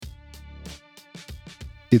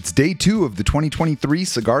It's day 2 of the 2023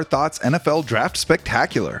 Cigar Thoughts NFL Draft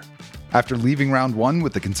Spectacular. After leaving round 1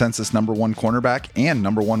 with the consensus number 1 cornerback and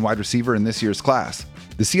number 1 wide receiver in this year's class,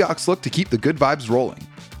 the Seahawks look to keep the good vibes rolling.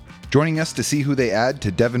 Joining us to see who they add to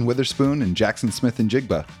Devin Witherspoon and Jackson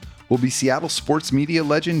Smith-Njigba will be Seattle sports media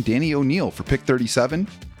legend Danny O'Neill for pick 37,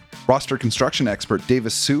 roster construction expert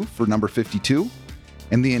Davis Hsu for number 52,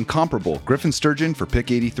 and the incomparable Griffin Sturgeon for pick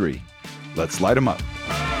 83. Let's light them up.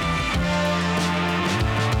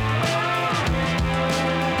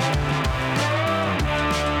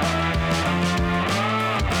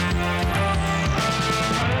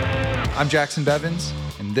 I'm Jackson Bevins,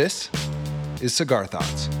 and this is Cigar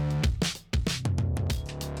Thoughts.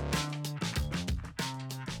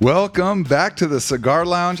 Welcome back to the Cigar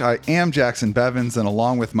Lounge. I am Jackson Bevins, and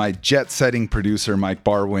along with my jet-setting producer, Mike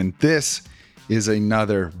Barwin, this is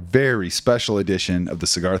another very special edition of the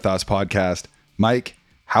Cigar Thoughts podcast. Mike,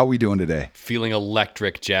 how are we doing today? Feeling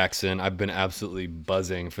electric, Jackson. I've been absolutely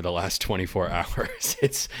buzzing for the last 24 hours.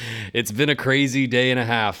 It's been a crazy day and a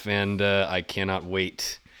half, and I cannot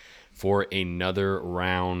wait for another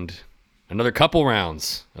couple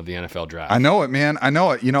rounds of the NFL draft. I know it, man. I know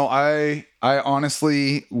it. You know, I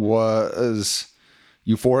honestly was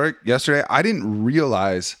euphoric yesterday. I didn't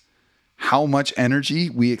realize how much energy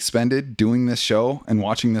we expended doing this show and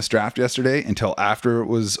watching this draft yesterday until after it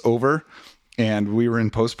was over and we were in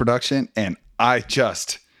post-production. And I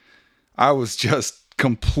was just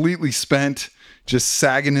completely spent, just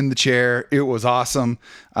sagging in the chair. It was awesome.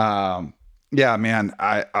 Yeah, man,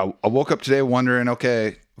 I woke up today wondering,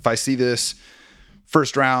 okay, if I see this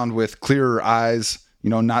first round with clearer eyes, you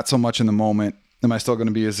know, not so much in the moment, am I still going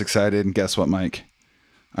to be as excited? And guess what, Mike?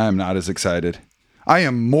 I am not as excited. I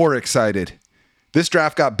am more excited. This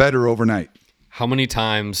draft got better overnight. How many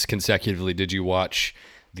times consecutively did you watch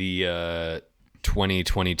the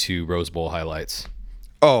 2022 Rose Bowl highlights?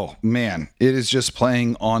 Oh, man, it is just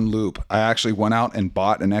playing on loop. I actually went out and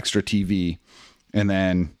bought an extra TV and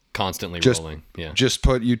then constantly rolling. Yeah. Just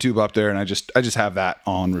put YouTube up there and I just have that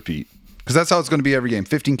on repeat. Because that's how it's going to be every game.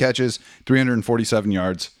 15 catches, 347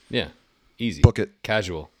 yards. Yeah. Easy. Book it.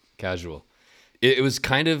 Casual. It was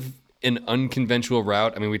kind of an unconventional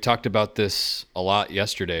route. I mean, we talked about this a lot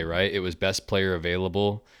yesterday, right? It was best player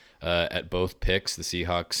available at both picks. The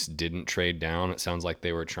Seahawks didn't trade down. It sounds like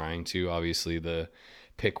they were trying to. Obviously, the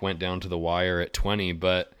pick went down to the wire at 20,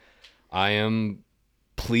 but I am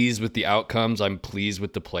pleased with the outcomes. I'm pleased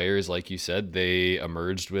with the players. Like you said, they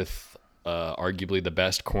emerged with arguably the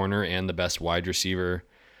best corner and the best wide receiver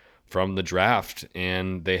from the draft,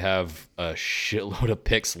 and they have a shitload of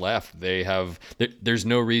picks left. There's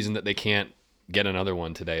no reason that they can't get another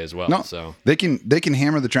one today as well. No, so they can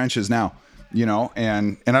hammer the trenches now, you know,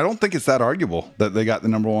 and I don't think it's that arguable that they got the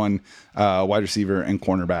number 1 wide receiver and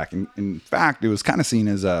cornerback. And in fact, it was kind of seen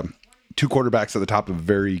as 2 quarterbacks at the top of a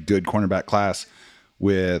very good cornerback class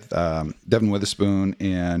with Devin Witherspoon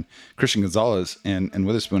and Christian Gonzalez, and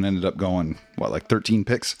Witherspoon ended up going 13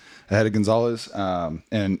 picks ahead of Gonzalez, and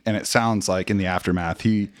it sounds like in the aftermath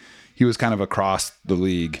he was kind of across the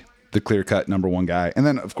league the clear-cut number 1 guy. And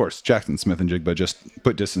then of course Jackson Smith-Njigba just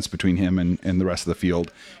put distance between him and the rest of the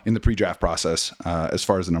field in the pre-draft process as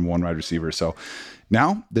far as the number 1 wide receiver. So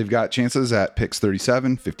now they've got chances at picks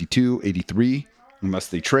 37, 52, 83 unless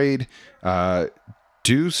they trade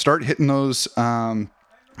to start hitting those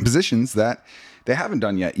positions that they haven't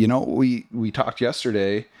done yet. You know, we talked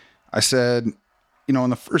yesterday. I said, you know, in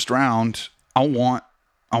the first round, I want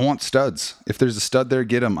studs. If there's a stud there,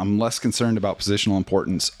 get him. I'm less concerned about positional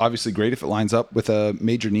importance. Obviously, great if it lines up with a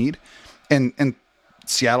major need, and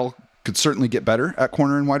Seattle could certainly get better at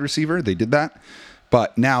corner and wide receiver. They did that,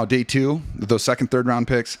 but now day 2, those second, third round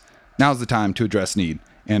picks. Now's the time to address need,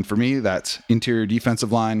 and for me, that's interior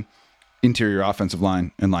defensive line, interior offensive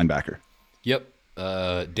line, and linebacker. Yep.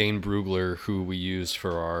 Dane Brugler, who we used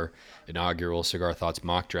for our inaugural Cigar Thoughts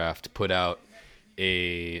mock draft, put out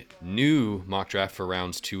a new mock draft for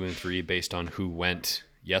rounds 2 and 3 based on who went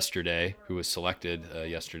yesterday, who was selected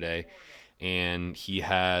yesterday. And he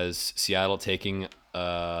has Seattle taking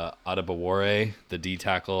Adebawore, the D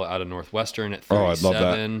tackle out of Northwestern, at 37. Oh, I'd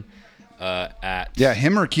love that.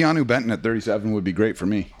 Him or Keanu Benton at 37 would be great for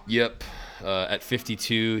me. Yep. At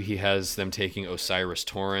 52, he has them taking Osiris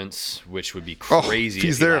Torrance, which would be crazy. If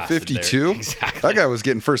he's there at 52? Exactly. That guy was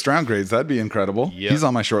getting first-round grades. That'd be incredible. Yep. He's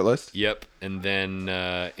on my short list. Yep. And then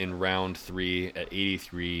in round 3 at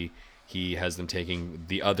 83, he has them taking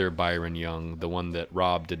the other Byron Young, the one that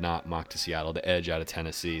Rob did not mock to Seattle, the edge out of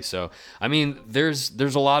Tennessee. So, I mean, there's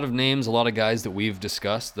a lot of names, a lot of guys that we've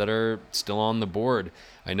discussed that are still on the board.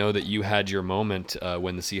 I know that you had your moment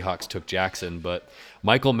when the Seahawks took Jackson, but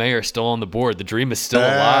Michael Mayer still on the board. The dream is still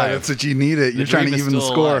alive. That's what you needed. You're trying to even the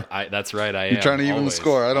score. That's right. I am. You're trying to even the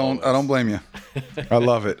score. I don't blame you. I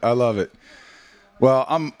love it. I love it. Well,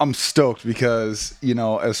 I'm stoked because,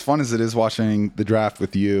 as fun as it is watching the draft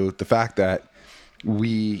with you, the fact that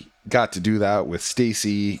we got to do that with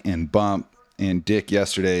Stacy and Bump and Dick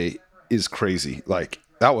yesterday is crazy. Like,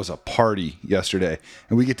 that was a party yesterday,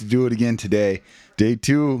 and we get to do it again today. Day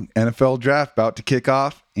 2 NFL draft about to kick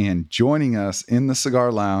off, and joining us in the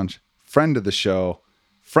Cigar Lounge, friend of the show,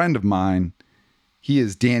 friend of mine, he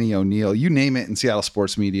is Danny O'Neill. You name it in Seattle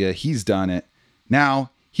sports media, he's done it.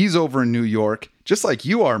 Now he's over in New York, just like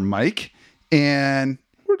you are, Mike. And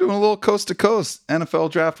we're doing a little coast to coast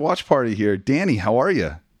NFL draft watch party here. Danny, how are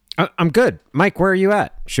you? I'm good. Mike, where are you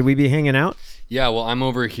at? Should we be hanging out? Yeah, well, I'm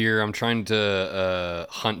over here. I'm trying to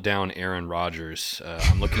hunt down Aaron Rodgers.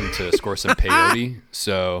 I'm looking to score some peyote.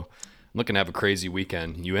 So I'm looking to have a crazy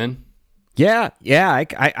weekend. You in? Yeah,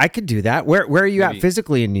 I could do that. Where are you at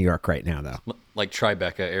physically in New York right now, though? Like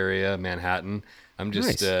Tribeca area, Manhattan. I'm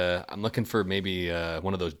just Nice. I'm looking for maybe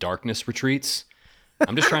one of those darkness retreats.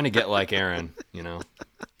 I'm just trying to get like Aaron,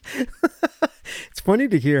 It's funny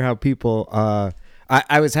to hear how people.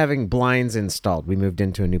 I was having blinds installed. We moved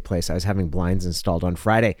into a new place. I was having blinds installed on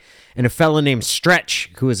Friday, and a fellow named Stretch,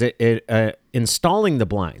 who was installing the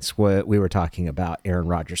blinds, we were talking about Aaron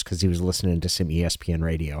Rodgers because he was listening to some ESPN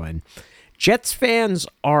radio. And Jets fans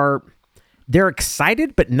they're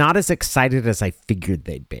excited, but not as excited as I figured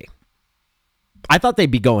they'd be. I thought they'd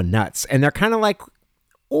be going nuts, and they're kind of like,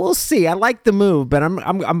 we'll see. I like the move, but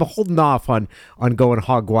I'm holding off on going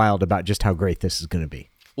hog wild about just how great this is going to be.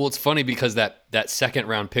 Well, it's funny because that second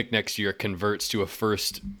round pick next year converts to a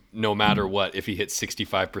first no matter what if he hits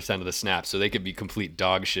 65% of the snaps. So they could be complete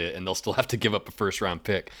dog shit and they'll still have to give up a first round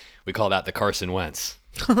pick. We call that the Carson Wentz.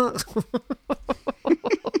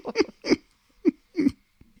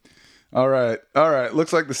 All right.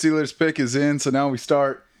 Looks like the Steelers pick is in. So now we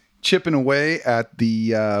start chipping away at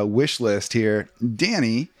the wish list here.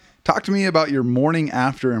 Danny, talk to me about your morning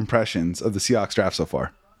after impressions of the Seahawks draft so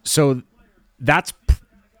far. So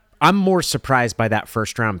I'm more surprised by that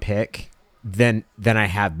first round pick than I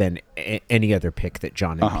have been any other pick that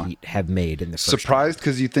John and Pete have made in the first Surprised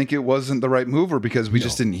because you think it wasn't the right move or because we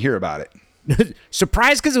just didn't hear about it? round.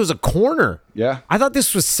 Surprised because it was a corner. Yeah. I thought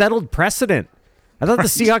this was settled precedent. I thought the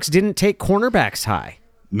Seahawks didn't take cornerbacks high.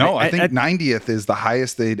 No, I think 90th is the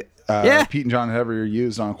highest Pete and John had ever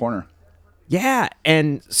used on a corner. Yeah,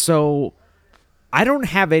 and so I don't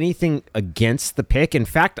have anything against the pick. In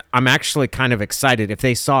fact, I'm actually kind of excited if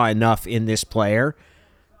they saw enough in this player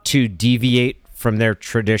to deviate from their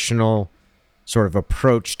traditional sort of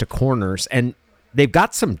approach to corners. And they've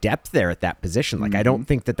got some depth there at that position. Like, I don't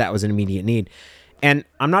think that was an immediate need. And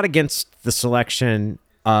I'm not against the selection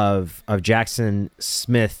of Jackson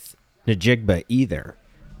Smith Najigba either.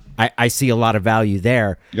 I see a lot of value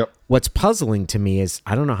there. Yep. What's puzzling to me is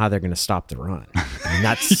I don't know how they're going to stop the run. I mean,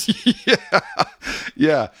 that's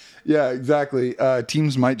Yeah, exactly.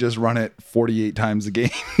 Teams might just run it 48 times a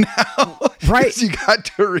game now. Right. 'Cause you got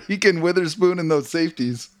Tariq and Witherspoon and those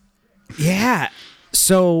safeties. Yeah.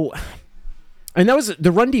 So, and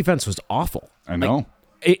the run defense was awful. I know.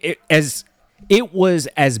 It was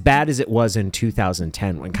as bad as it was in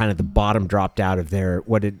 2010 when kind of the bottom dropped out of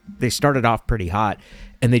they started off pretty hot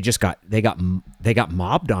and they got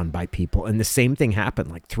mobbed on by people. And the same thing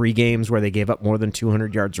happened, like 3 games where they gave up more than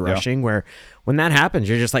 200 yards rushing, where when that happens,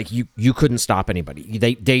 you're just like, you couldn't stop anybody.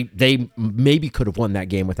 They maybe could have won that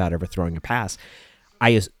game without ever throwing a pass.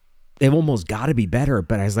 They've almost got to be better,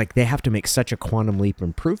 but I was like, they have to make such a quantum leap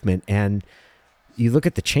improvement. And you look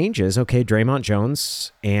at the changes, okay, Draymond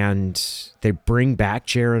Jones, and they bring back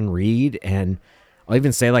Jaron Reed, and I'll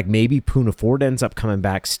even say like maybe Poona Ford ends up coming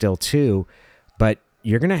back still too, but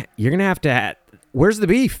you're gonna have to. Where's the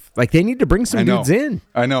beef? Like, they need to bring some dudes in.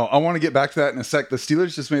 I know. I want to get back to that in a sec. The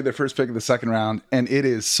Steelers just made their first pick of the second round, and it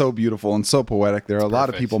is so beautiful and so poetic. There are a lot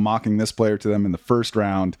of people mocking this player to them in the first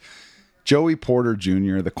round. Joey Porter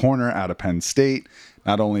Jr., the corner out of Penn State,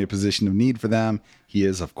 not only a position of need for them, he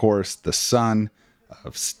is, of course, the son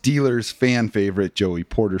of Steelers fan favorite Joey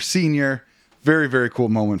Porter Sr. Very, very cool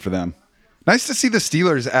moment for them. Nice to see the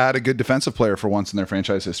Steelers add a good defensive player for once in their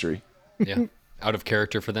franchise history. Yeah. Out of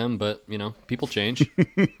character for them, but, people change.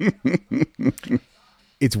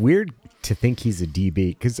 It's weird to think he's a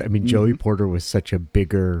DB because, I mean, Joey Porter was such a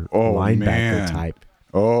bigger linebacker type.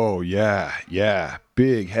 Oh yeah,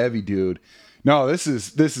 big heavy dude. No, this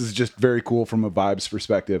is just very cool from a vibes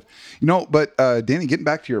perspective, But Danny, getting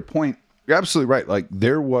back to your point, you're absolutely right. Like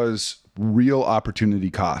there was real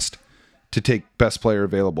opportunity cost to take best player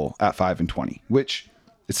available at 5 and 20, which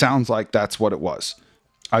it sounds like that's what it was.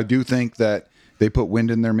 I do think that they put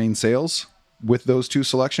wind in their main sails with those two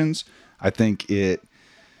selections. I think it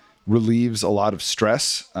relieves a lot of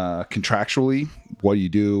stress contractually. What do you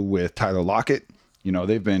do with Tyler Lockett?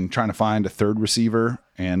 They've been trying to find a third receiver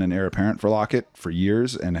and an heir apparent for Lockett for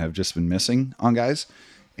years and have just been missing on guys.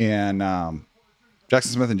 And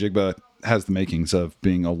Jackson Smith and Jigba has the makings of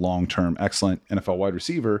being a long-term excellent NFL wide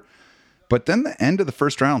receiver. But then the end of the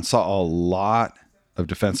first round saw a lot of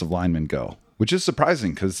defensive linemen go, which is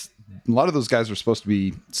surprising because a lot of those guys were supposed to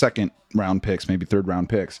be second round picks, maybe third round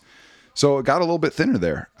picks. So it got a little bit thinner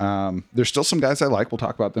there. There's still some guys I like. We'll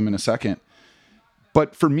talk about them in a second.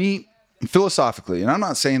 But for me, philosophically, and I'm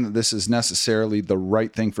not saying that this is necessarily the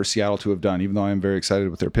right thing for Seattle to have done, even though I am very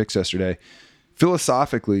excited with their picks yesterday.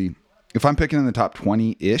 Philosophically, if I'm picking in the top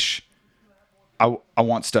 20-ish, I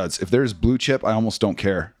want studs. If there's blue chip, I almost don't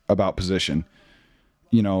care about position.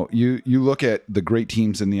 You look at the great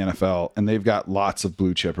teams in the NFL, and they've got lots of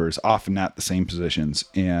blue chippers, often at the same positions.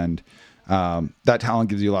 And that talent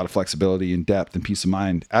gives you a lot of flexibility and depth and peace of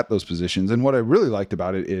mind at those positions. And what I really liked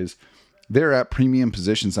about it is they're at premium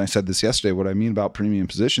positions. And I said this yesterday. What I mean about premium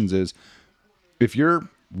positions is if you're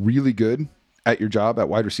really good at your job at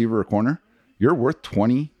wide receiver or corner, you're worth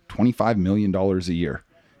 $25 million a year.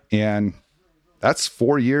 And that's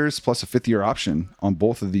 4 years plus a fifth-year option on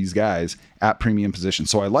both of these guys at premium positions.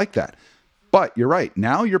 So I like that. But you're right.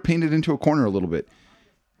 Now you're painted into a corner a little bit.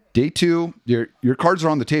 Day two, your cards are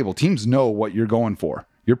on the table. Teams know what you're going for.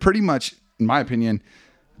 You're pretty much, in my opinion,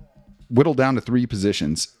 whittled down to 3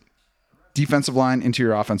 positions: defensive line,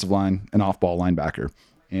 interior offensive line, and off-ball linebacker.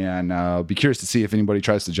 And I'll be curious to see if anybody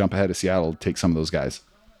tries to jump ahead of Seattle to take some of those guys.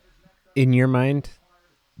 In your mind,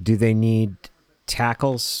 do they need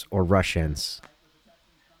tackles or rush ends?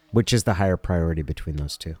 Which is the higher priority between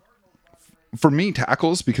those two? For me,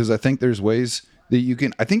 tackles, because I think there's ways that you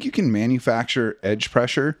can manufacture edge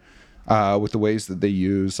pressure with the ways that they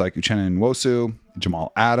use, like Uchenna Nwosu,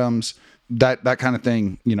 Jamal Adams, that kind of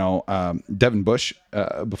thing. Devin Bush,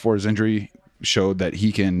 before his injury, showed that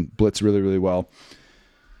he can blitz really, really well.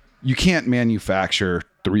 You can't manufacture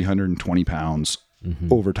 320 pounds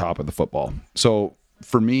over top of the football. So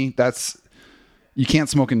for me, you can't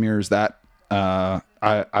smoke and mirrors that.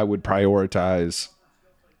 I would prioritize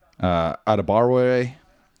Adebayo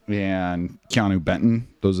and Keanu Benton.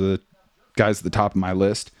 Those are the guys at the top of my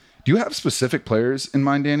list. Do you have specific players in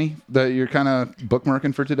mind, Danny, that you're kind of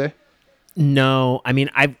bookmarking for today? No, I mean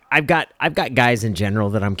I've got guys in general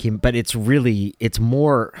that I'm keeping, but it's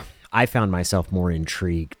more. I found myself more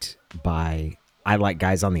intrigued by. I like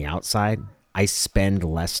guys on the outside. I spend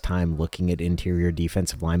less time looking at interior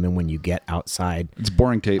defensive linemen when you get outside. It's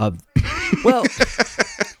boring tape. Well,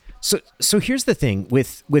 so here's the thing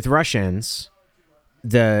with rush ends,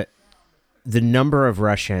 the number of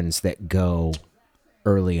rush ends that go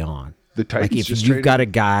early on. The Titans, like if just you've got a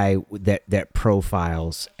guy that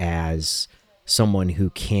profiles as someone who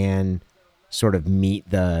can sort of meet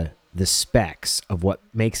the specs of what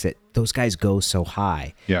makes it, those guys go so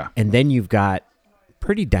high. Yeah. And then you've got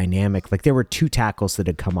pretty dynamic. Like there were 2 tackles that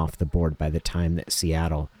had come off the board by the time that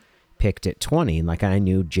Seattle picked at 20. And like I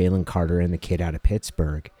knew Jalen Carter and the kid out of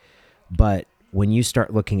Pittsburgh. But when you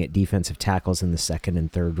start looking at defensive tackles in the second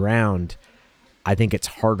and third round, I think it's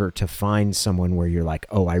harder to find someone where you're like,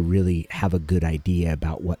 oh, I really have a good idea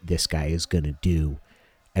about what this guy is going to do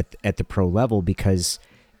at the pro level, because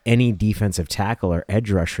any defensive tackle or edge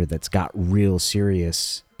rusher that's got real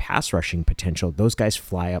serious pass rushing potential, those guys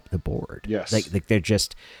fly up the board. Yes. Like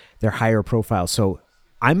they're higher profile. So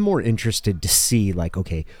I'm more interested to see like,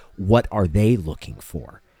 okay, what are they looking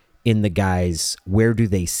for in the guys? Where do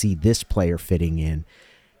they see this player fitting in?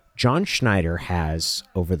 John Schneider has,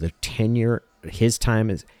 over the tenure, his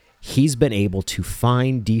time, he's been able to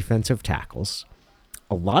find defensive tackles,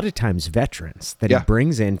 a lot of times veterans, that he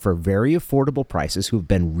brings in for very affordable prices who've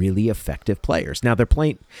been really effective players. Now, they're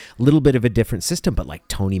playing a little bit of a different system, but like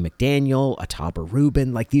Tony McDaniel, Ataba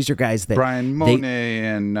Rubin, like these are guys that... Brian Monet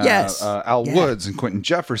and Al Woods and Quentin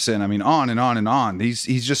Jefferson. I mean, on and on and on.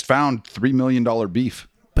 He's just found $3 million beef.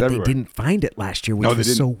 But everywhere. They didn't find it last year, which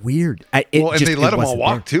was so weird. And they let them all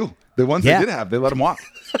walk too. The ones they did have, they let them walk.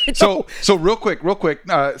 So real quick,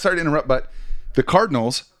 sorry to interrupt, but the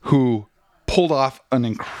Cardinals, who pulled off an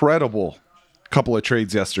incredible couple of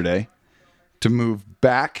trades yesterday to move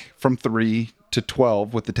back from 3 to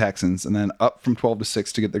 12 with the Texans, and then up from 12 to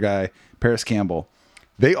 6 to get the guy Paris Campbell,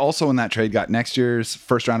 They also in that trade got next year's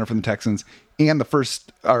first rounder from the Texans and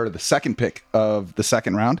the second pick of the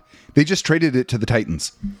second round. They just traded it to the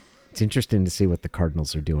Titans. It's interesting to see what the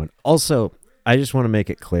Cardinals are doing. Also, I just want to make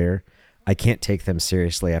it clear, I can't take them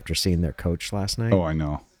seriously after seeing their coach last night. Oh, I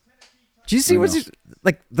know. Did you see what's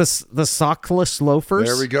like the sockless loafers?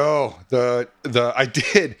 There we go. The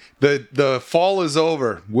fall is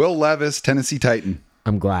over. Will Levis, Tennessee Titan.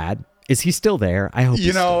 I'm glad. Is he still there? I hope.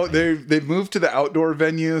 They've moved to the outdoor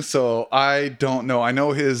venue, so I don't know. I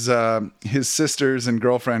know his sisters and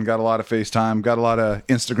girlfriend got a lot of FaceTime, got a lot of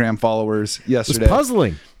Instagram followers yesterday. It was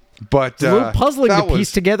puzzling. But it's a little puzzling to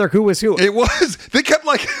piece together who was who. It was. They kept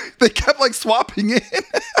swapping in.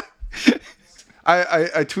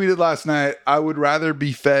 I tweeted last night, I would rather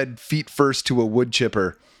be fed feet first to a wood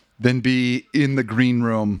chipper than be in the green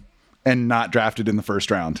room and not drafted in the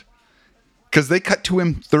first round. Because they cut to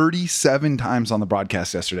him 37 times on the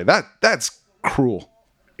broadcast yesterday. That's cruel.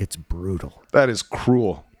 It's brutal. That is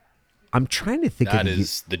cruel. I'm trying to think that of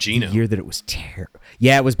is the Geno year that it was terrible.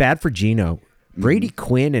 Yeah, it was bad for Geno. Brady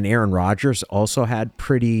Quinn and Aaron Rodgers also had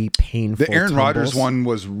pretty painful The Aaron tumbles. Rodgers one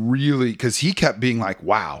was really, because he kept being like,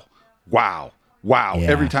 wow. Yeah.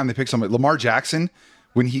 Every time they picked somebody. Lamar Jackson,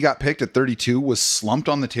 when he got picked at 32, was slumped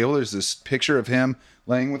on the table. There's this picture of him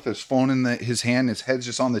laying with his phone in his hand. His head's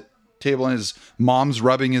just on the table and his mom's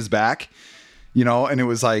rubbing his back, and it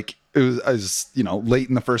was like, I was late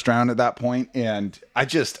in the first round at that point. And I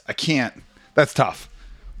can't, that's tough.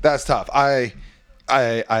 I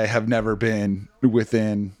have never been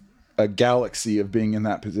within a galaxy of being in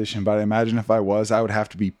that position, but I imagine if I was, I would have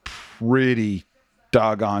to be pretty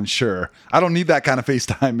doggone sure. I don't need that kind of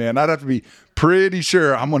FaceTime, man. I'd have to be pretty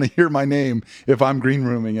sure I'm going to hear my name if I'm green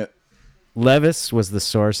rooming it. Levis was the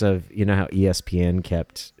source of, how ESPN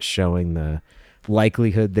kept showing the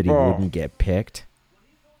likelihood that he wouldn't get picked.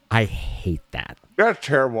 I hate that. That's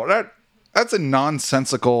terrible. That's a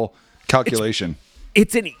nonsensical calculation.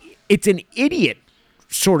 It's an idiot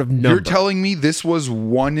sort of number. You're telling me this was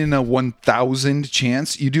 1 in a 1,000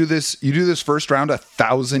 chance? You do this first round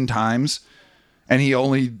 1,000 times and he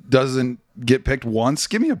only doesn't get picked once?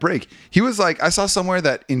 Give me a break. He was like, I saw somewhere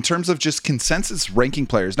that in terms of just consensus ranking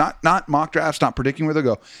players, not mock drafts, not predicting where they'll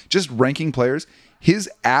go, just ranking players, his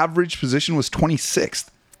average position was 26th.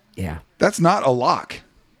 Yeah. That's not a lock.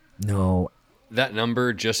 No. That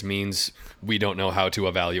number just means we don't know how to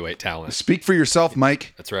evaluate talent. Speak for yourself,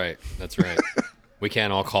 Mike. That's right. We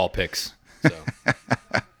can't all call picks. So.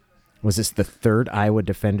 Was this the third Iowa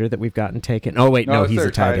defender that we've gotten taken? Oh, wait, no, he's a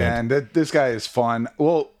tight end. This guy is fun.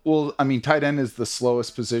 Well, I mean, tight end is the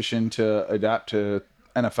slowest position to adapt to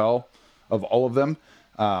NFL of all of them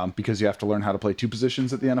because you have to learn how to play two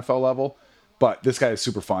positions at the NFL level. But this guy is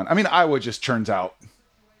super fun. I mean, Iowa just turns out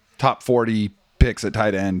top 40 picks at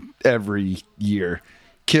tight end every year.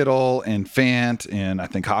 Kittle and Fant, and I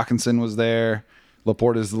think Hawkinson was there.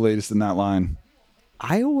 Laporte is the latest in that line.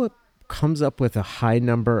 Iowa comes up with a high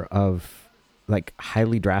number of like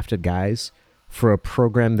highly drafted guys for a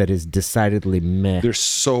program that is decidedly meh. They're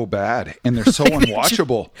so bad and they're so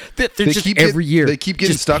unwatchable. They're just every year. They keep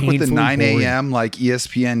getting stuck with the 9 a.m. like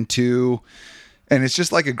ESPN2, and it's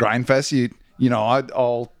just like a grind fest.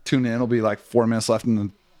 I'll tune in. It'll be like 4 minutes left in the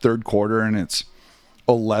third quarter, and it's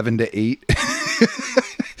 11-8.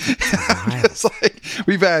 It's like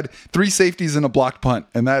we've had 3 safeties and a blocked punt,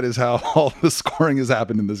 and that is how all the scoring has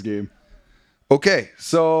happened in this game. Okay,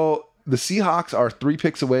 so the Seahawks are 3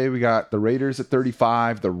 picks away. We got the Raiders at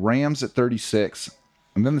 35, the Rams at 36,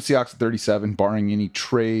 and then the Seahawks at 37, barring any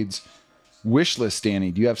trades. Wish list,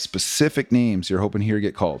 Danny. Do you have specific names you're hoping here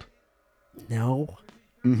get called? No.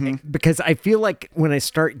 Because I feel like when I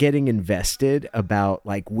start getting invested about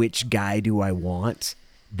like which guy do I want,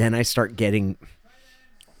 then I start getting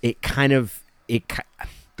There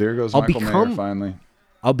goes Michael Mayer finally.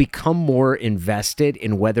 I'll become more invested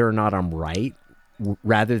in whether or not I'm right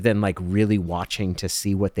rather than like really watching to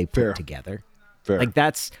see what they put together. Fair. Like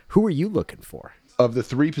who are you looking for? Of the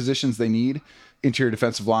 3 positions they need, interior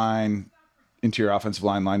defensive line, interior offensive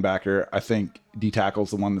line, linebacker, I think D tackle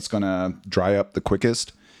is the one that's going to dry up the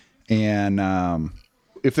quickest. And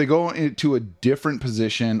if they go into a different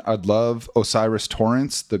position, I'd love Osiris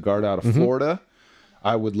Torrance, the guard out of Florida.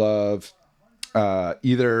 I would love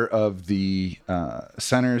either of the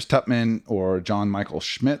centers, Tupman or John Michael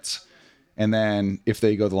Schmitz. And then if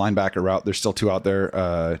they go the linebacker route, there's still 2 out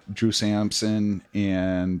there, Drew Sampson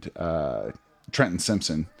and Trenton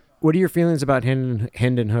Simpson. What are your feelings about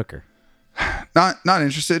Hendon Hooker? Not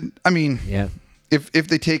interested. I mean, yeah. If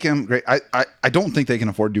they take him, great. I don't think they can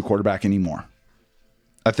afford to do quarterback anymore.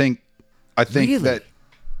 I think really? that.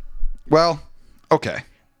 Well, okay.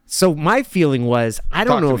 So my feeling was, I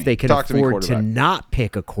don't know if they can afford to quarterback. not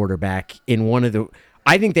pick a quarterback in one of the.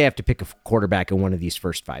 I think they have to pick a quarterback in one of these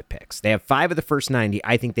first 5 picks. They have 5 of the first 90.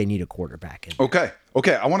 I think they need a quarterback in. Okay.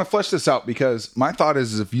 I want to flesh this out because my thought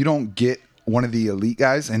is if you don't get one of the elite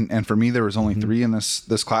guys, and for me there was only 3 in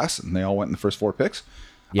this class, and they all went in the first 4 picks.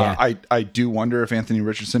 Yeah, I do wonder if Anthony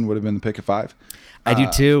Richardson would have been the pick at 5. I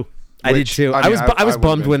do too. I did too. I was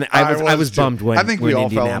bummed when I was bummed when I think we all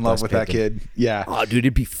fell in Indianapolis love with that picked him. kid. Yeah. Oh, dude,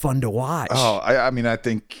 it'd be fun to watch. Oh, I mean, I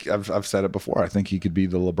think I've said it before. I think he could be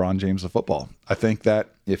the LeBron James of football. I think that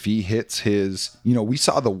if he hits his, we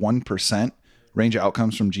saw the 1% range of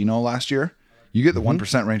outcomes from Geno last year. You get the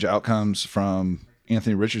 1% range of outcomes from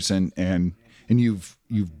Anthony Richardson, and you've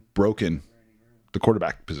broken the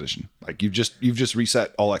quarterback position. Like you've just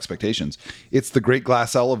reset all expectations. It's the great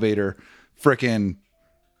glass elevator, frickin'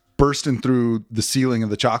 bursting through the ceiling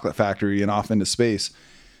of the chocolate factory and off into space.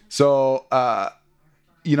 So, but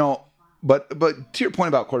to your point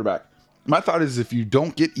about quarterback, my thought is if you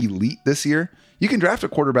don't get elite this year, you can draft a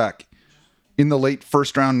quarterback in the late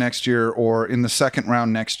first round next year or in the second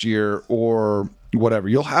round next year or whatever.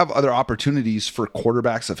 You'll have other opportunities for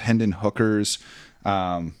quarterbacks of Hendon Hooker's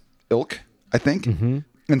ilk, I think. Mm-hmm.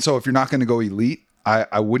 And so if you're not going to go elite,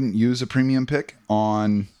 I wouldn't use a premium pick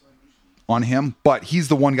on him, but he's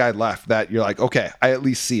the one guy left that you're like, okay, I at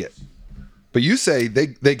least see it. But you say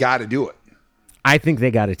they got to do it. I think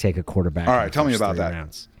they got to take a quarterback. All right, tell me about that.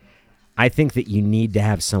 Rounds. I think that you need to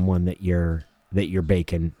have someone that you're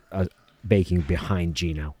baking behind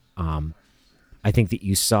Geno. I think that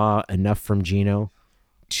you saw enough from Geno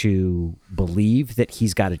to believe that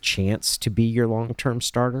he's got a chance to be your long-term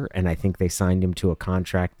starter, and I think they signed him to a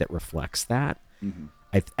contract that reflects that. Mm-hmm.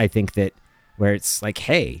 I think that where it's like,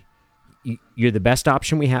 hey, you're the best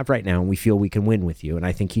option we have right now, and we feel we can win with you. And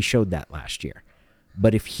I think he showed that last year.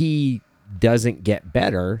 But if he doesn't get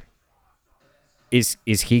better, is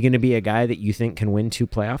he going to be a guy that you think can win 2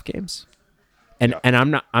 playoff games? And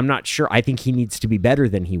I'm not sure. I think he needs to be better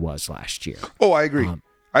than he was last year. Oh, I agree.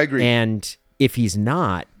 I agree. And if he's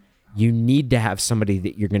not, you need to have somebody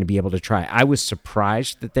that you're going to be able to try. I was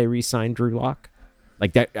surprised that they re-signed Drew Lock.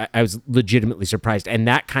 Like that, I was legitimately surprised. And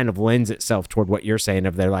that kind of lends itself toward what you're saying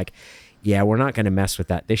of they're like, yeah, we're not going to mess with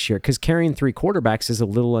that this year because carrying 3 quarterbacks is a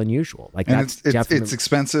little unusual. Like and it's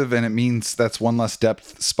expensive, and it means that's one less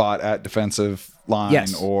depth spot at defensive line,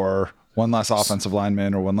 or one less offensive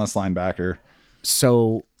lineman, or one less linebacker.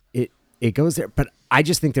 So it goes there, but I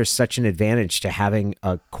just think there's such an advantage to having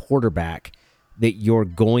a quarterback that you're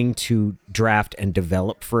going to draft and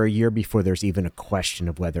develop for a year before there's even a question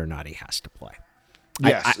of whether or not he has to play.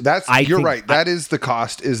 Yes, you're right. That is the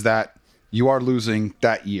cost, is that you are losing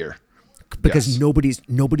that year. Because nobody's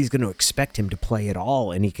going to expect him to play at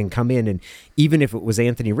all, and he can come in, and even if it was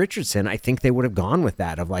Anthony Richardson, I think they would have gone with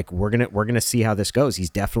that of like we're gonna see how this goes. He's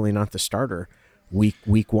definitely not the starter week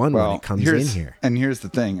 1 when it comes in here. And here's the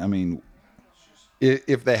thing: I mean,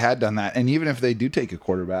 if they had done that, and even if they do take a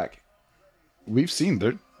quarterback, we've seen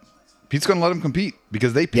Pete's going to let him compete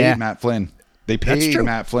because they paid Matt Flynn. They paid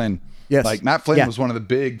Matt Flynn. Yes. Like Matt Flynn was one of the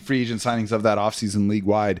big free agent signings of that offseason league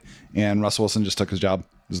wide, and Russell Wilson just took his job.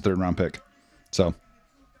 His 3rd round pick. So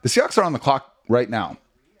the Seahawks are on the clock right now.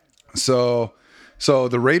 So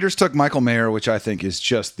the Raiders took Michael Mayer, which I think is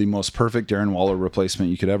just the most perfect Darren Waller replacement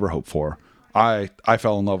you could ever hope for. I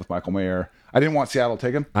fell in love with Michael Mayer. I didn't want Seattle to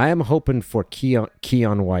take him. I am hoping for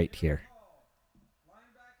Keon White here.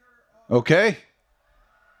 Okay.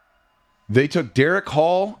 They took Derek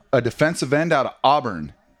Hall, a defensive end out of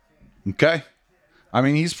Auburn. Okay. I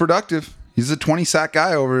mean, he's productive. He's a 20 sack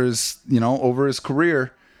guy over his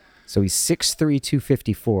career. So he's 6'3",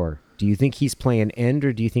 254. Do you think he's playing end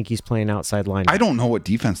or do you think he's playing outside linebacker? I don't know what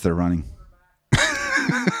defense they're running.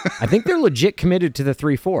 I think they're legit committed to the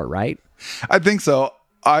 3-4, right? I think so.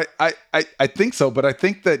 I think so, but I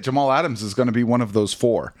think that Jamal Adams is going to be one of those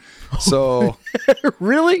 4. So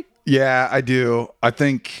really? Yeah, I do. I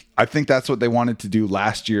think that's what they wanted to do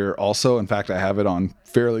last year also. In fact, I have it on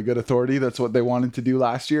fairly good authority. That's what they wanted to do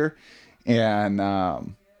last year. And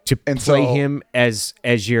play him as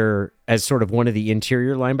sort of one of the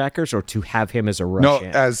interior linebackers, or to have him as a rush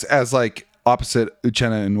in? as like opposite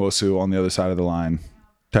Uchenna and Nwosu on the other side of the line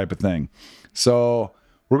type of thing. So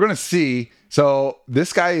we're gonna see. So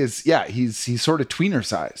this guy is he's sort of tweener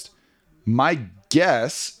sized. My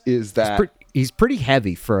guess is that he's pretty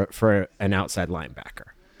heavy for an outside linebacker.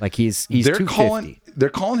 Like he's 250. They're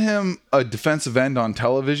calling him a defensive end on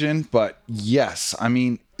television, but yes, I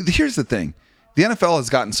mean, here's the thing. The NFL has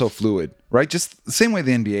gotten so fluid, right? Just the same way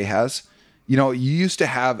the NBA has. You used to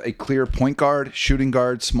have a clear point guard, shooting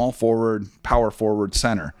guard, small forward, power forward,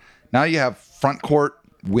 center. Now you have front court,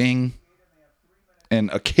 wing, and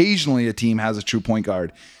occasionally a team has a true point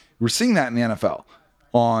guard. We're seeing that in the NFL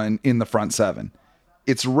in the front seven.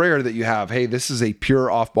 It's rare that you have, hey, this is a pure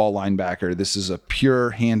off-ball linebacker. This is a pure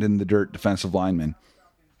hand-in-the-dirt defensive lineman.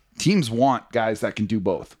 Teams want guys that can do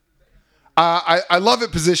both. I love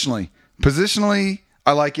it positionally. Positionally,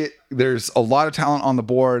 I like it. There's a lot of talent on the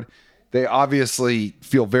board. They obviously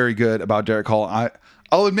feel very good about Derek Hall.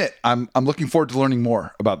 I'll admit, I'm looking forward to learning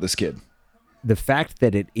more about this kid. The fact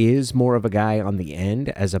that it is more of a guy on the end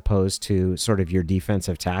as opposed to sort of your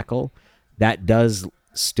defensive tackle, that does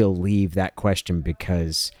still leave that question,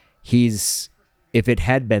 because if it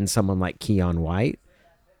had been someone like Keon White,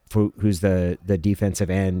 who's the defensive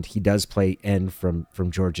end, he does play end from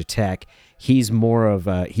Georgia Tech. He's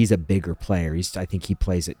a bigger player. I think he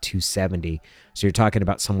plays at 270. So you're talking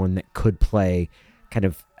about someone that could play kind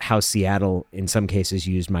of how Seattle in some cases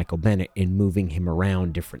used Michael Bennett in moving him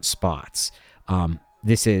around different spots.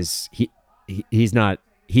 He's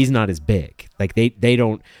not as big. Like they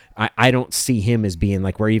don't. I don't see him as being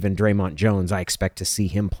like where even Draymond Jones. I expect to see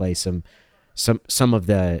him play some of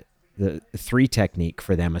the three technique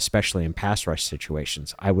for them, especially in pass rush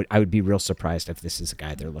situations. I would be real surprised if this is a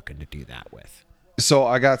guy they're looking to do that with. So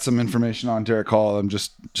I got some information on Derek Hall. I'm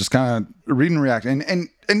just kind of reading and reacting. And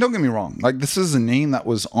don't get me wrong, like this is a name that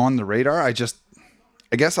was on the radar. I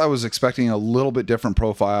guess I was expecting a little bit different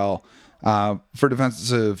profile for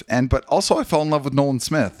defensive end, but also I fell in love with Nolan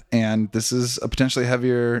Smith, and this is a potentially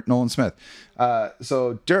heavier Nolan Smith.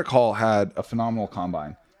 So Derek Hall had a phenomenal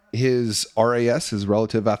combine. His RAS, his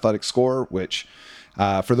relative athletic score, which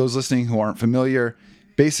for those listening who aren't familiar,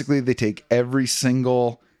 basically they take every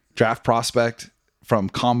single draft prospect from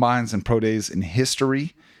combines and pro days in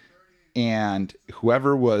history, and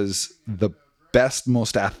whoever was the best,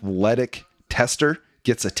 most athletic tester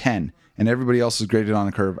gets a 10, and everybody else is graded on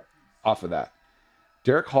a curve off of that.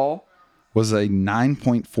 Derek Hall was a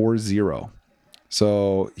 9.40.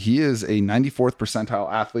 So he is a 94th percentile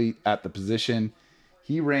athlete at the position.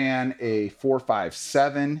 He ran a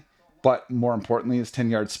 4.57, but more importantly, his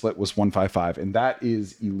 10-yard split was 1.55, and that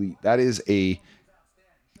is elite. That is a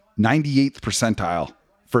 98th percentile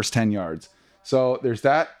first 10 yards. So there's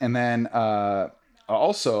that. And then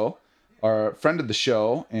also our friend of the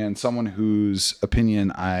show and someone whose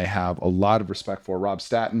opinion I have a lot of respect for, Rob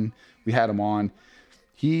Statton, we had him on.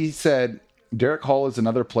 He said, Derek Hall is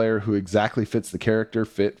another player who exactly fits the character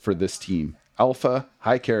fit for this team. Alpha,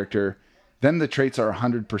 high character, then the traits are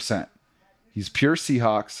 100%. He's pure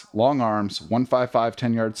Seahawks, long arms, 1.55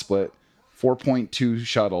 10-yard split, 4.2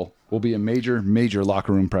 shuttle, will be a major, major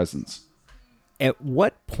locker room presence. At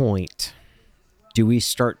what point do we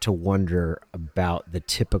start to wonder about the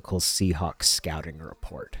typical Seahawks scouting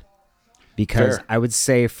report? Because Fair. I would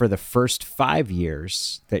say for the first 5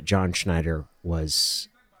 years that John Schneider was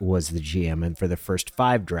the GM, and for the first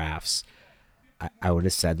 5 drafts, I would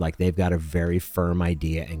have said like they've got a very firm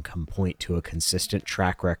idea and can point to a consistent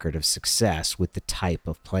track record of success with the type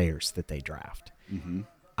of players that they draft. Mm-hmm.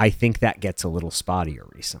 I think that gets a little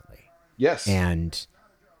spottier recently. Yes. And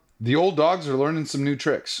the old dogs are learning some new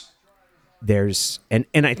tricks. There's and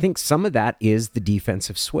I think some of that is the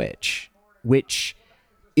defensive switch, which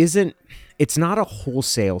it's not a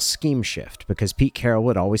wholesale scheme shift, because Pete Carroll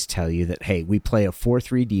would always tell you that, hey, we play a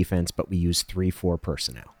 4-3 defense, but we use 3-4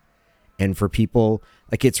 personnel. And for people,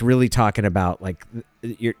 like, it's really talking about, like,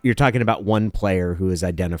 you're talking about one player who is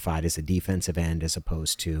identified as a defensive end as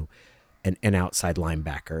opposed to an outside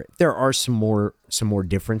linebacker. There are some more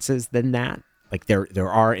differences than that. Like there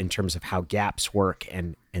are in terms of how gaps work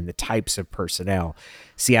and the types of personnel.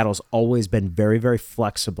 Seattle's always been very, very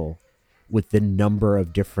flexible with the number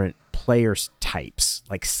of different players types,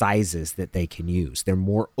 like sizes that they can use. They're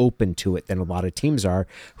more open to it than a lot of teams are,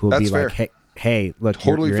 who will be fair. like, hey, look,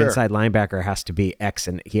 Totally your fair. inside linebacker has to be X,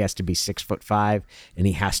 and he has to be 6'5", and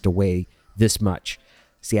he has to weigh this much.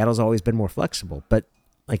 Seattle's always been more flexible, but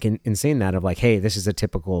like in saying that of like, hey, this is a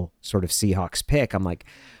typical sort of Seahawks pick, I'm like,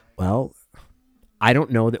 well, I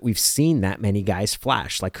don't know that we've seen that many guys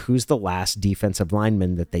flash. Like, who's the last defensive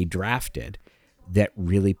lineman that they drafted that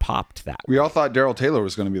really popped that We way? all thought Darrell Taylor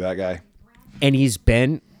was going to be that guy. And he's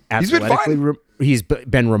been athletically, he's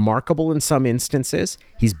been remarkable in some instances.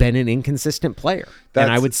 He's been an inconsistent player.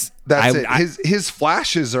 That's it. His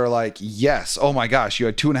flashes are like, yes, oh my gosh, you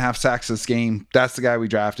had 2.5 sacks this game. That's the guy we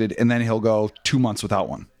drafted. And then he'll go 2 months without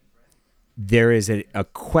one. There is a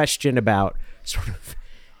question about sort of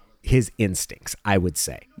his instincts, I would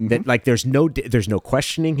say. Mm-hmm. That like there's no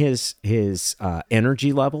questioning his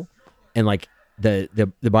energy level and like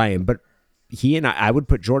the buy-in. But he and I would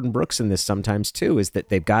put Jordan Brooks in this sometimes too, is that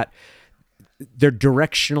they've got they're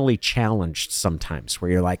directionally challenged sometimes,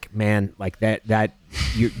 where you're like, man, like that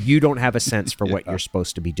you don't have a sense for what you're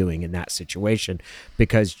supposed to be doing in that situation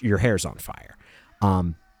because your hair's on fire.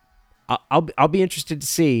 I'll be interested to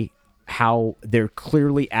see how they're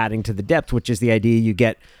clearly adding to the depth, which is the idea you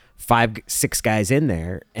get 5-6 guys in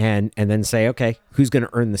there and then say, okay, who's going to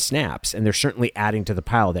earn the snaps? And they're certainly adding to the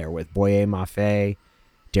pile there with Boye Mafe,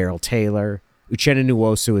 Darrell Taylor. Uchenna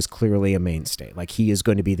Nwosu is clearly a mainstay. Like, he is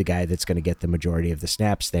going to be the guy that's going to get the majority of the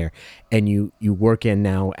snaps there. And you work in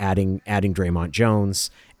now adding Draymond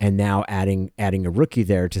Jones and now adding a rookie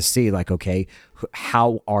there to see, like, okay,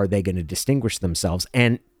 how are they going to distinguish themselves?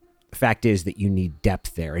 And the fact is that you need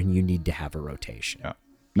depth there and you need to have a rotation. Yeah.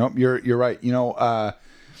 Nope, you're right. You know,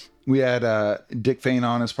 we had Dick Fain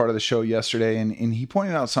on as part of the show yesterday, and he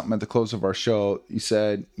pointed out something at the close of our show. He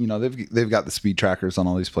said, you know, they've got the speed trackers on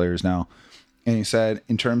all these players now. And he said,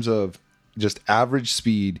 in terms of just average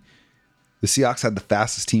speed, the Seahawks had the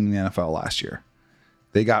fastest team in the NFL last year.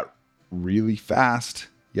 They got really fast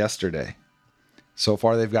yesterday. So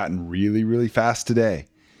far, they've gotten really, really fast today.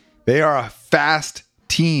 They are a fast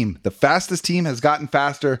team. The fastest team has gotten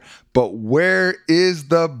faster, but where is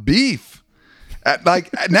the beef?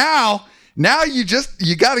 Now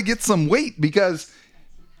you got to get some weight, because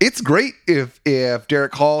it's great if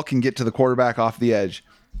Derek Hall can get to the quarterback off the edge.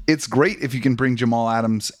 It's great if you can bring Jamal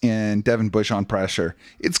Adams and Devin Bush on pressure.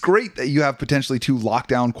 It's great that you have potentially 2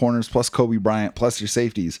 lockdown corners plus Kobe Bryant plus your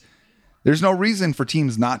safeties. There's no reason for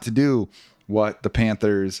teams not to do what the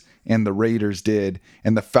Panthers and the Raiders did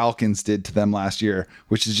and the Falcons did to them last year,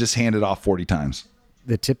 which is just hand it off 40 times.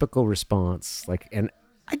 The typical response, and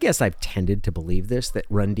I guess I've tended to believe this, that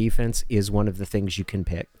run defense is one of the things you can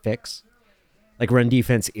fix. Like, run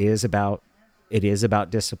defense is about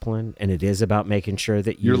discipline, and it is about making sure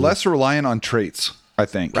that you're less reliant on traits, I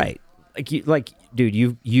think. Right.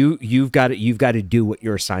 Dude, you've got to do what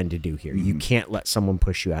you're assigned to do here. Mm-hmm. You can't let someone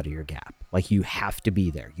push you out of your gap. Like, you have to be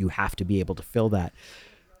there. You have to be able to fill that.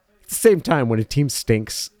 At the same time, when a team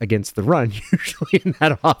stinks against the run, usually in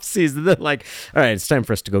that offseason, they're like, all right, it's time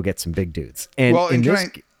for us to go get some big dudes. And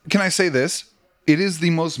can I say this? It is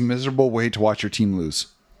the most miserable way to watch your team lose.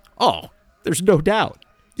 Oh, there's no doubt.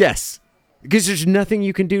 Yes. Because there's nothing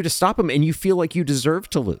you can do to stop them, and you feel like you deserve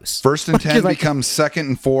to lose. 1st and 10 becomes 2nd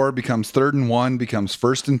and 4, becomes 3rd and 1, becomes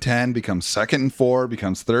 1st and 10, becomes 2nd and 4,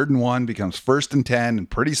 becomes 3rd and 1, becomes 1st and 10, and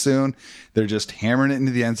pretty soon they're just hammering it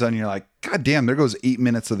into the end zone. And you're like, God damn, there goes 8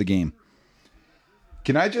 minutes of the game.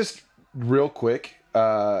 Can I just real quick,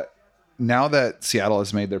 now that Seattle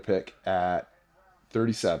has made their pick at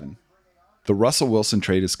 37, the Russell Wilson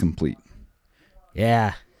trade is complete.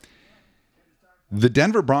 Yeah. The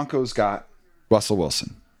Denver Broncos got Russell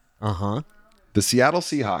Wilson. Uh-huh. The Seattle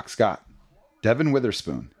Seahawks got Devin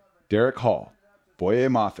Witherspoon, Derek Hall, Boye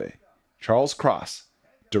Mafe, Charles Cross,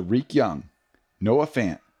 Derek Young, Noah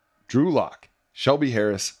Fant, Drew Lock, Shelby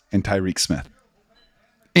Harris, and Tyreek Smith.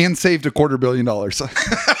 And saved $250 million.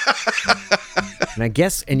 And I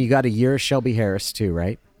guess, and you got a year of Shelby Harris too,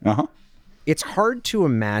 right? Uh-huh. It's hard to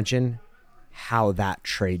imagine how that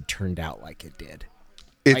trade turned out like it did.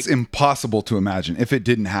 It's impossible to imagine if it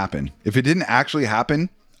didn't happen. If it didn't actually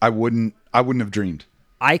happen, I wouldn't have dreamed.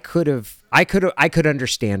 I could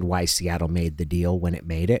understand why Seattle made the deal when it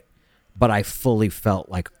made it, but I fully felt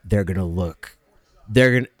like they're gonna look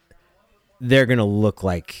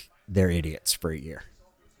like they're idiots for a year.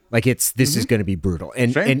 Like, this is gonna be brutal,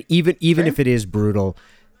 and even if it is brutal,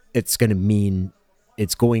 it's gonna mean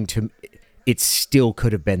it still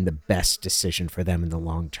could have been the best decision for them in the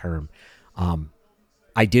long term.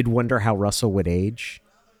 I did wonder how Russell would age.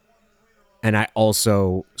 And I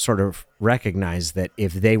also sort of recognized that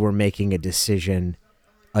if they were making a decision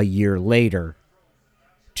a year later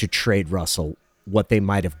to trade Russell, what they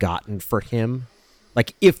might have gotten for him,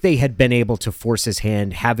 like if they had been able to force his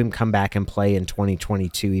hand, have him come back and play in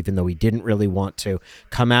 2022, even though he didn't really want to,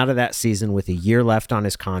 come out of that season with a year left on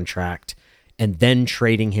his contract, and then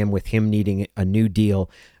trading him with him needing a new deal,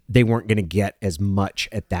 they weren't going to get as much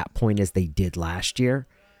at that point as they did last year.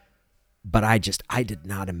 But I did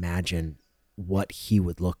not imagine what he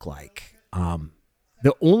would look like.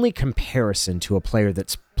 The only comparison to a player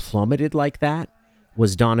that's plummeted like that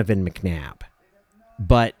was Donovan McNabb.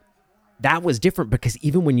 But that was different because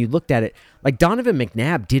even when you looked at it, like Donovan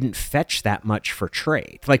McNabb didn't fetch that much for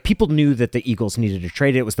trade. Like, people knew that the Eagles needed to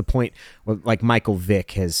trade it. It was the point where, like, Michael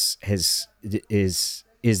Vick is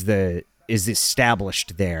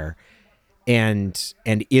established there and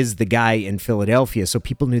is the guy in Philadelphia. So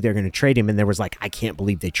people knew they were going to trade him, and there was like, I can't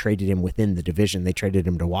believe they traded him within the division. They traded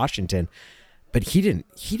him to Washington, but he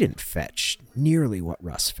didn't fetch nearly what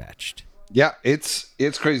Russ fetched. Yeah, it's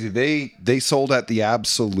crazy. They sold at the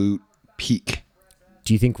absolute peak.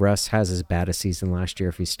 Do you think Russ has as bad a season last year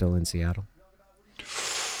if he's still in Seattle?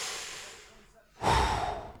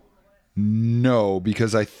 No,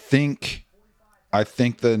 because I think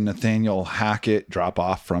the Nathaniel Hackett drop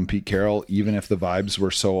off from Pete Carroll, even if the vibes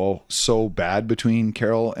were so bad between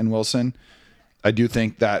Carroll and Wilson, I do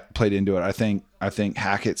think that played into it. I think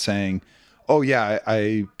Hackett saying, "Oh yeah,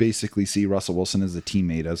 I basically see Russell Wilson as a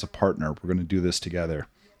teammate, as a partner. We're going to do this together."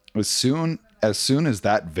 As soon as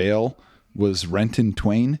that veil was rent in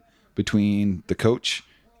twain between the coach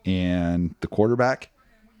and the quarterback,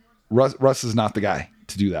 Russ is not the guy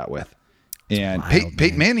to do that with. And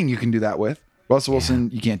Peyton Manning, you can do that with. Russell Wilson,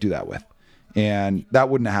 you can't do that with. And that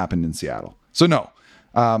wouldn't have happened in Seattle. So no,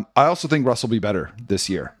 I also think Russ will be better this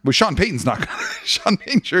year. But Sean Payton's not going to, Sean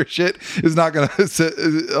Payton sure shit is not going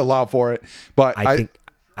to allow for it. But I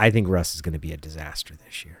think Russ is going to be a disaster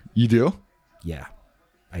this year. You do? Yeah,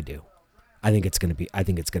 I do. I think it's going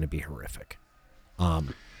to be horrific.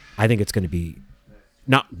 I think it's going to be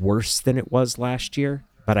not worse than it was last year,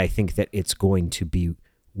 but I think that it's going to be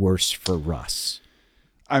worse for Russ.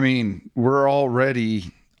 I mean, we're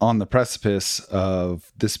already on the precipice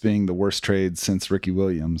of this being the worst trade since Ricky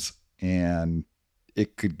Williams, and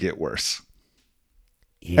it could get worse.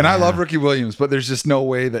 Yeah. And I love Ricky Williams, but there's just no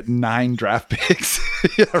way that 9 draft picks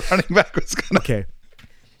running back was going to... Okay.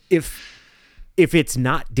 If it's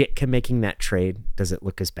not Ditka making that trade, does it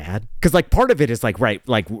look as bad? Because like part of it is like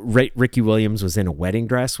Ricky Williams was in a wedding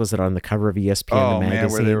dress. Was it on the cover of ESPN the magazine?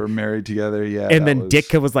 Man, where they were married together. Yeah, and then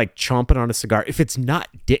Ditka was like chomping on a cigar. If it's not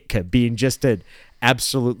Ditka being just an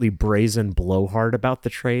absolutely brazen blowhard about the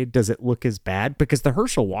trade, does it look as bad? Because the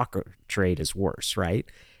Herschel Walker trade is worse, right?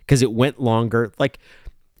 Because it went longer. Like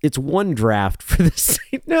it's one draft for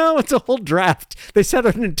the no, it's a whole draft. They set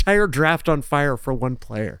an entire draft on fire for one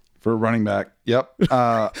player. For a running back. Yep.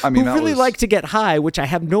 I mean, who really like to get high, which I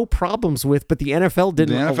have no problems with, but the NFL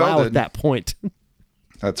didn't allow at that point.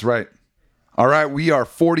 That's right. All right. We are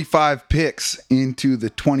 45 picks into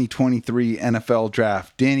the 2023 NFL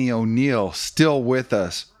draft. Danny O'Neill still with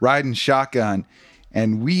us, riding shotgun.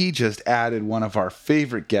 And we just added one of our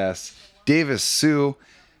favorite guests, Davis Hsu.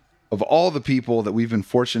 Of all the people that we've been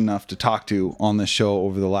fortunate enough to talk to on this show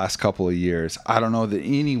over the last couple of years, I don't know that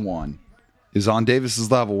anyone is on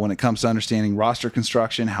Davis's level when it comes to understanding roster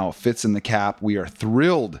construction, how it fits in the cap. We are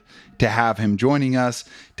thrilled to have him joining us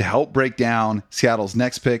to help break down Seattle's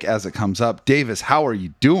next pick as it comes up. Davis, how are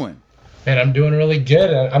you doing? Man, I'm doing really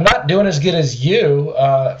good. I'm not doing as good as you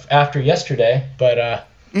after yesterday, but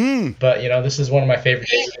this is one of my favorite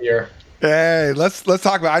days of the year. Hey, let's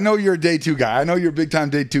talk about it. I know you're a day 2 guy. I know you're a big time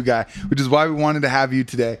day 2 guy, which is why we wanted to have you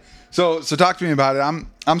today. So talk to me about it.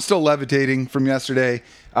 I'm still levitating from yesterday.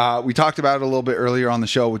 We talked about it a little bit earlier on the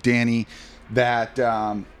show with Danny that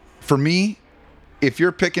for me, if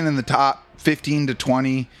you're picking in the top 15 to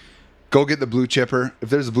 20, go get the blue chipper.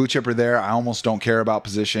 If there's a blue chipper there, I almost don't care about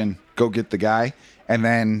position. Go get the guy and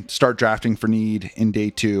then start drafting for need in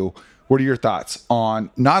day 2. What are your thoughts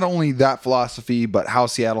on not only that philosophy, but how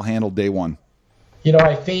Seattle handled day 1?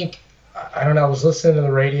 I think, I don't know, I was listening to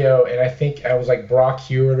the radio and I think I was like Brock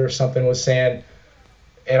Hewitt or something was saying,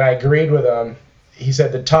 and I agreed with him. He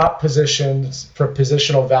said the top positions for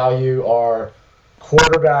positional value are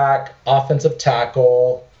quarterback, offensive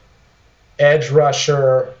tackle, edge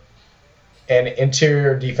rusher, and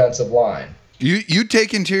interior defensive line. You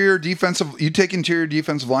take interior defensive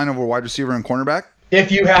line over wide receiver and cornerback? If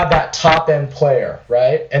you have that top end player,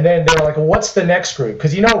 right? And then they're like, what's the next group?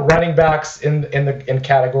 Because running backs in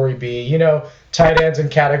category B, tight ends in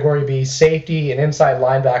category B, safety and inside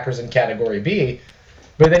linebackers in category B.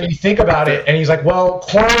 But then you think about it, and he's like, well,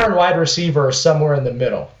 corner and wide receiver are somewhere in the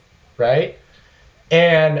middle, right?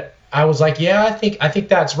 And I was like, yeah, I think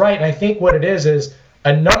that's right. And I think what it is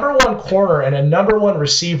a number 1 corner and a number 1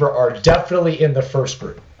 receiver are definitely in the first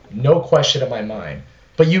group. No question in my mind.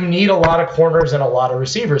 But you need a lot of corners and a lot of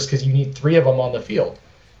receivers because you need 3 of them on the field,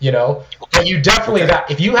 But you definitely,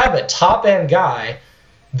 if you have a top-end guy,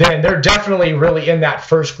 then they're definitely really in that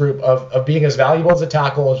first group of being as valuable as a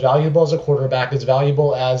tackle, as valuable as a quarterback, as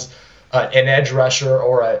valuable as an edge rusher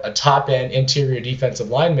or a top-end interior defensive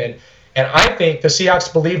lineman. And I think the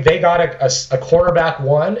Seahawks believe they got a cornerback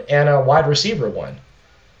 1 and a wide receiver 1.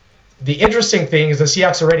 The interesting thing is the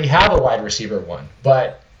Seahawks already have a wide receiver 1,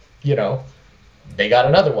 but, they got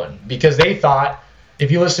another one because they thought,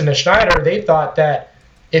 if you listen to Schneider, they thought that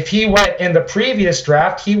if he went in the previous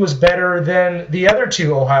draft, he was better than the other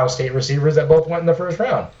 2 Ohio State receivers that both went in the first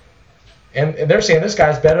round. And they're saying this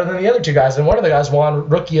guy's better than the other 2 guys, and one of the guys won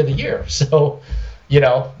Rookie of the Year. So,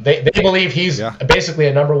 They believe he's basically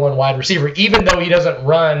a number one wide receiver, even though he doesn't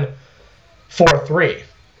run 4.3.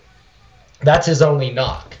 That's his only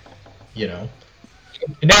knock,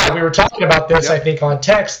 Now, we were talking about this, I think, on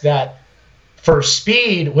text, that for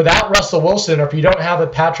speed, without Russell Wilson, or if you don't have a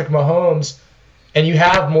Patrick Mahomes, and you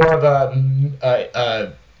have more of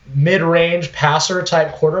a mid-range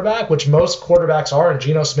passer-type quarterback, which most quarterbacks are, and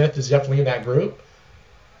Geno Smith is definitely in that group,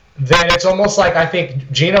 then it's almost like I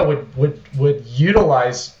think Geno would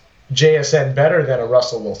utilize JSN better than a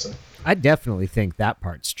Russell Wilson. I definitely think that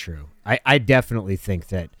part's true. I definitely think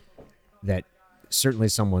that certainly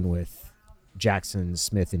someone with Jackson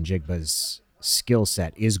Smith and Jigba's skill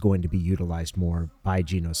set is going to be utilized more by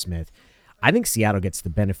Geno Smith. I think Seattle gets the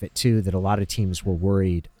benefit too that a lot of teams were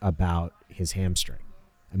worried about his hamstring.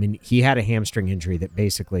 I mean, he had a hamstring injury that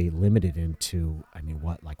basically limited him to,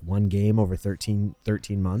 like one game over 13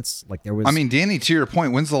 months? Like there was. Danny, to your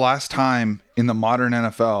point, when's the last time in the modern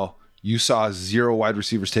NFL you saw 0 wide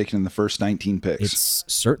receivers taken in the first 19 picks? It's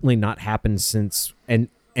certainly not happened since, and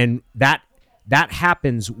that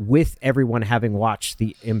happens with everyone having watched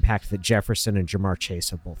the impact that Jefferson and Jamar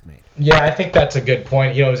Chase have both made. Yeah, I think that's a good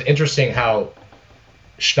point. It was interesting how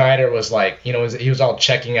Schneider was like, he was all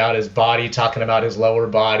checking out his body, talking about his lower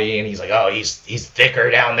body, and he's like, oh, he's thicker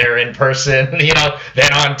down there in person,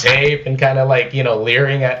 than on tape, and kind of like,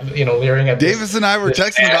 leering at Davis and I were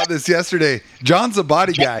texting about this yesterday. John's a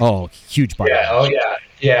body guy. Oh, huge body. Yeah. Oh yeah.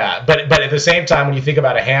 Yeah. But at the same time, when you think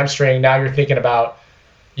about a hamstring, now you're thinking about,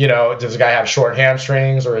 does the guy have short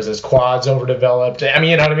hamstrings, or is his quads overdeveloped? I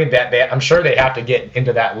mean, you know what I mean? I'm sure they have to get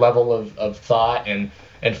into that level of thought and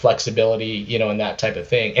flexibility, and that type of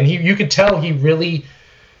thing. And you could tell he really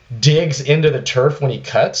digs into the turf when he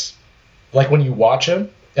cuts. Like when you watch him,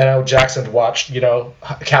 I know Jackson's watched,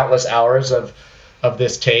 countless hours of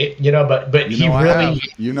this tape, but he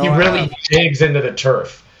really digs into the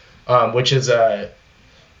turf, which is who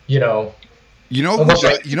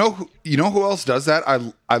else does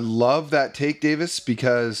that? I love that take, Davis,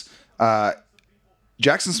 because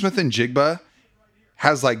Jackson Smith and Jigba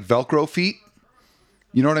has like Velcro feet.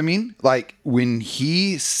 You know what I mean? Like when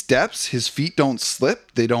he steps, his feet don't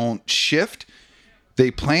slip, they don't shift,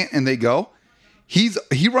 they plant and they go. He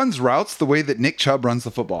runs routes the way that Nick Chubb runs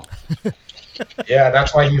the football. Yeah,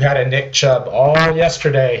 that's why you had a Nick Chubb all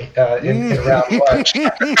yesterday in round one.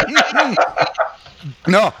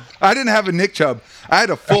 No, I didn't have a Nick Chubb. I had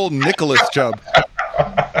a full Nicholas Chubb.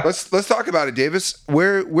 Let's talk about it, Davis.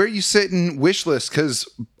 Where you sit in wish list? Because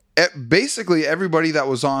basically everybody that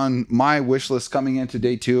was on my wish list coming into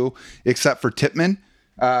day 2, except for Tippmann,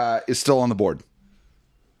 is still on the board.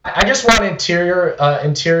 I just want interior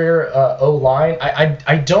O-line.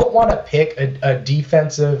 I don't want to pick a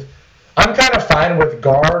defensive. I'm kind of fine with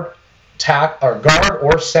guard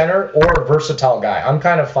or center or versatile guy. I'm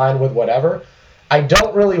kind of fine with whatever. I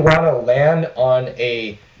don't really want to land on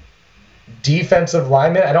a defensive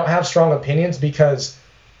lineman. I don't have strong opinions because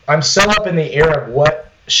I'm so up in the air of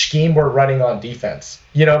what scheme we're running on defense.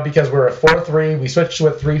 Because we're a 4-3, we switched to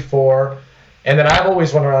a 3-4, and then I've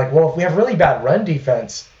always wondered, like, well, if we have really bad run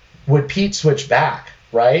defense, would Pete switch back,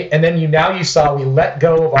 right? And then you saw we let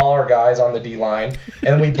go of all our guys on the D line,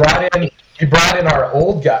 and we brought in our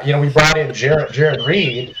old guy. We brought in Jared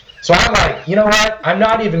Reed. So I'm like, you know what? I'm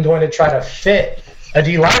not even going to try to fit a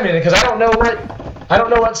D lineman because I don't know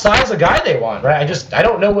what size of guy they want, right? I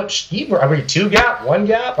don't know what scheme. Are we 2 gap, 1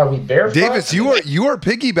 gap? Are we barefoot? Davis, you are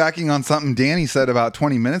piggybacking on something Danny said about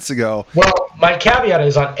 20 minutes ago. Well, my caveat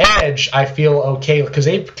is on edge, I feel okay because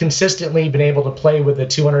they've consistently been able to play with a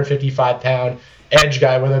 255-pound edge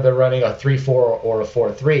guy, whether they're running a 3-4 or a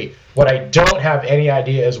 4-3. What I don't have any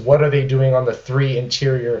idea is what are they doing on the 3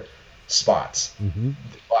 interior spots. Mm-hmm.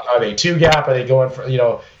 Are they 2 gap? Are they going for, you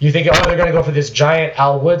think, they're going to go for this giant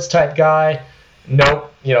Al Woods type guy?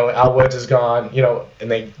 Nope. Al Woods is gone,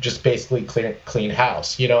 and they just basically clean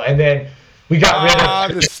house, and then we got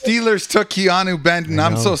rid of the Steelers took Keanu Benton.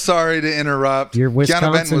 I'm so sorry to interrupt.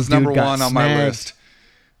 Keanu Benton was number 1 on my list.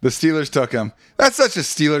 The Steelers took him. That's such a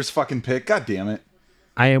Steelers fucking pick. God damn it.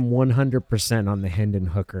 I am 100% on the Hendon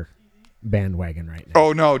Hooker bandwagon right now.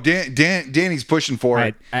 Oh no, Danny's pushing for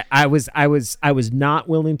it. I was not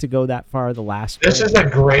willing to go that far the last. This is a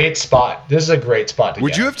great spot.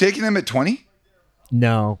 Would you have taken him at 20?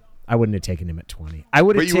 No, I wouldn't have taken him at 20. I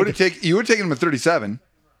would have. But you would have taken him at 37.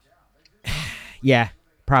 Yeah,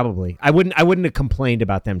 probably. I wouldn't have complained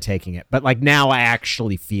about them taking it, but like now I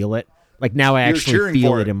actually feel it. Like now I actually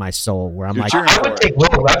feel it in my soul where I'm like, I would take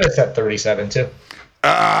Will Levis at 37 too.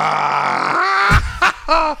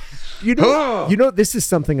 You know, this is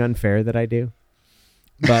something unfair that I do,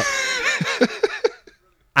 but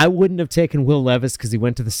I wouldn't have taken Will Levis because he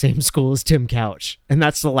went to the same school as Tim Couch, and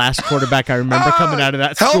that's the last quarterback I remember coming out of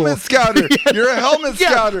that school. Helmet scouter. You're a helmet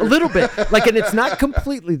scouter. A little bit. Like, and it's not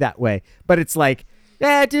completely that way, but it's like,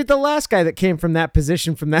 dude, the last guy that came from that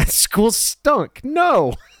position from that school stunk.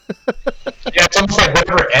 No. Yeah, it's almost like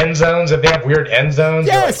whatever end zones, if they have weird end zones,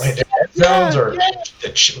 Yes. end zones or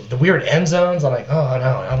the weird end zones. I'm like, oh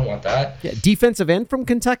no, I don't want that. Yeah, defensive end from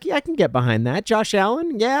Kentucky, I can get behind that. Josh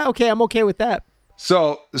Allen, yeah, okay, I'm okay with that.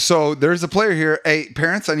 So there's a player here. Hey,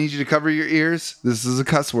 parents, I need you to cover your ears. This is a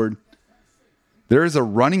cuss word. There is a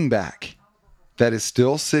running back that is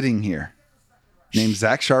still sitting here named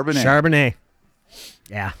Zach Charbonnet. Charbonnet.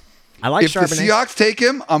 Yeah. I like If Charbonnet. the Seahawks take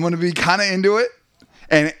him, I'm going to be kind of into it.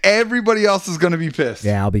 And everybody else is going to be pissed.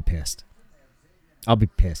 Yeah, I'll be pissed. All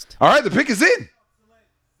right, the pick is in.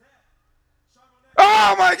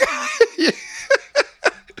 Oh, my God.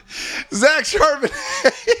 Zach Charbonnet.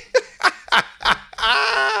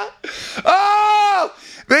 Oh,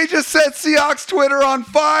 they just set Seahawks Twitter on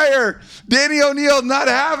fire. Danny O'Neil not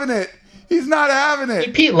having it. He's not having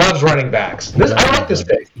it. Pete loves running backs. I like this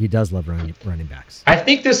pick. He does love running backs. I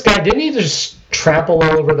think this guy, didn't he just trample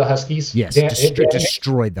all over the Huskies? Yes,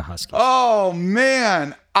 destroyed the Huskies. Oh,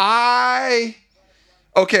 man.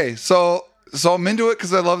 Okay, so I'm into it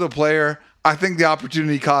because I love the player. I think the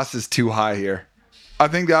opportunity cost is too high here. I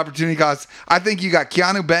think you got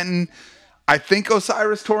Keanu Benton. I think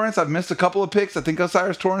Osiris Torrance. I've missed a couple of picks. I think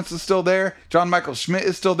Osiris Torrance is still there. John Michael Schmidt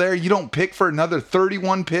is still there. You don't pick for another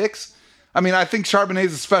 31 picks? I mean, I think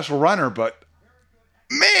Charbonnet's a special runner, but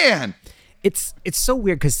man. It's so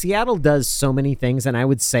weird because Seattle does so many things, and I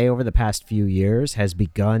would say over the past few years has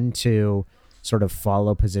begun to sort of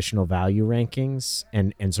follow positional value rankings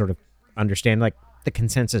and sort of understand like the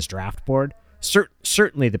consensus draft board.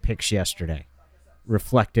 Certainly the picks yesterday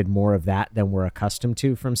reflected more of that than we're accustomed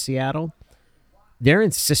to from Seattle. Their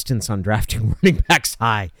insistence on drafting running backs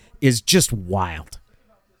high is just wild.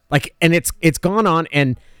 Like, and it's gone on,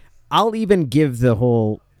 and I'll even give the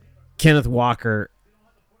whole Kenneth Walker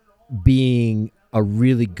being a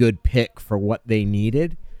really good pick for what they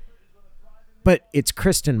needed. But it's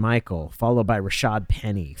Kristen Michael, followed by Rashad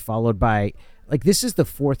Penny, followed by, like, this is the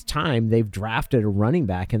fourth time they've drafted a running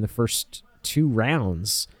back in the first 2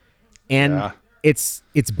 rounds. And it's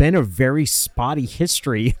been a very spotty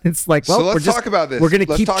history. It's like, well, so let's talk about this. We're going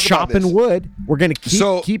to keep chopping wood. We're going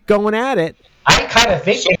to keep going at it. I kind of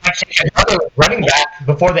think they actually had another running back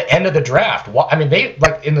before the end of the draft. I mean, they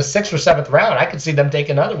like in the 6th or 7th round. I could see them take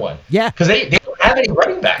another one. Yeah, because they don't have any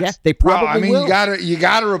running backs. Yeah, they probably will. You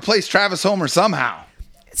gotta replace Travis Homer somehow.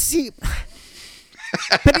 See,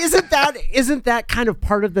 but isn't that kind of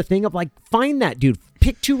part of the thing of like, find that dude,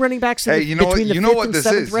 pick 2 running backs. Hey, you know what? You know what this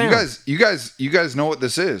is. Round. You guys know what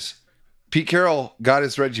this is. Pete Carroll got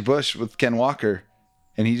his Reggie Bush with Ken Walker,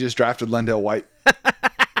 and he just drafted Lendale White.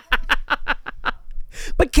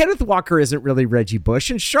 But Kenneth Walker isn't really Reggie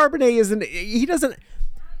Bush, and Charbonnet isn't. He doesn't.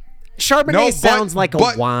 Charbonnet sounds like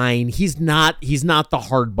a wine. He's not the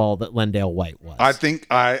hardball that Lendale White was.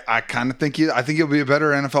 I kind of think he'll be a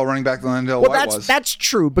better NFL running back than Lendale White was. That's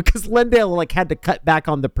true because Lendale like had to cut back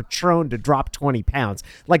on the Patron to drop 20 pounds.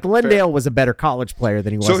 Like Lendale was a better college player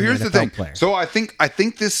than he was. So here's the thing. Player. So I think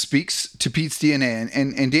this speaks to Pete's DNA,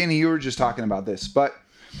 and Danny, you were just talking about this, but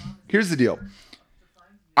here's the deal.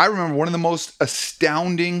 I remember one of the most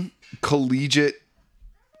astounding collegiate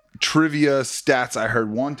trivia stats I heard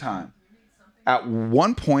one time. At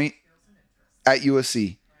one point at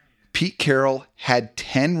USC, Pete Carroll had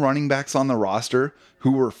 10 running backs on the roster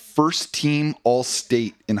who were first team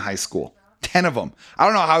All-State in high school. 10 of them. I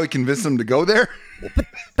don't know how he convinced them to go there.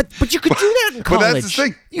 But you could do that in college. But that's the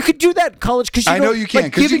thing. You could do that in college because I know you can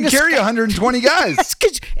because you can carry 120 guys.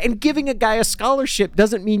 Yes, and giving a guy a scholarship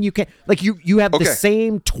doesn't mean you can. Like you have the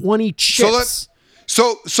same 20 chips.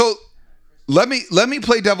 So let me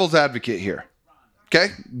play devil's advocate here. Okay,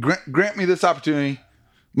 grant me this opportunity.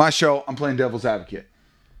 My show, I'm playing devil's advocate.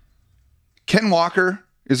 Ken Walker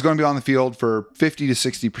is going to be on the field for 50 to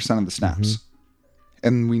 60% of the snaps,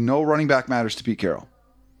 and we know running back matters to Pete Carroll.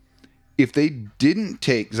 If they didn't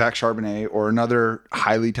take Zach Charbonnet or another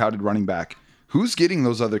highly touted running back, who's getting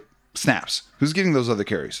those other snaps? Who's getting those other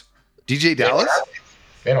carries? DJ Dallas?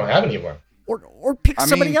 They don't have anyone. Or pick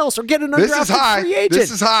somebody else or get an undrafted free agent.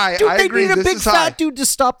 This is high. Dude, I agree. They need a big fat dude to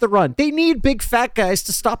stop the run. They need big fat guys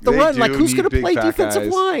to stop the run. Like who's going to play defensive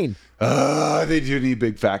line? They do need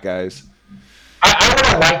big fat guys.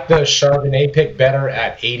 I would like the Charbonnet pick better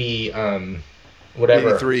at 80,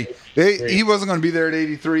 whatever. 83. He wasn't going to be there at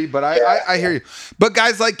 83, but I hear you. But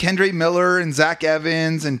guys like Kendre Miller and Zach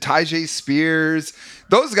Evans and Tyjae Spears,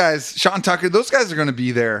 those guys, Sean Tucker, those guys are going to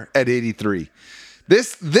be there at 83.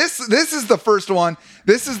 This is the first one.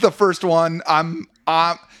 This is the first one. I'm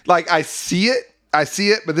like, I see it,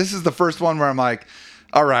 but this is the first one where I'm like,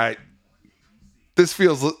 all right, this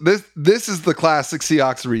is the classic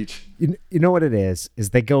Seahawks reach. You know what it is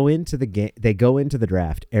they go into the game, they go into the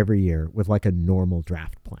draft every year with like a normal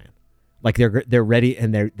draft plan. Like they're ready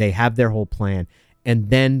and they have their whole plan. And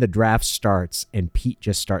then the draft starts and Pete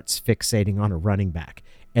just starts fixating on a running back.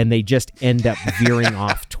 And they just end up veering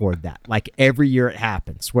off toward that. Like every year it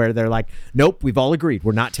happens where they're like, nope, we've all agreed.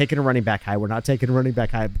 We're not taking a running back high. We're not taking a running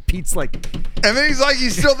back high. But Pete's like... And then he's like,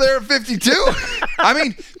 he's still there at 52. I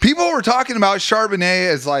mean, people were talking about Charbonnet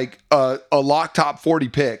as like a lock top 40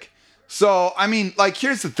 pick. So, I mean, like,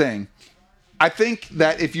 here's the thing. I think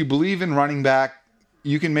that if you believe in running back,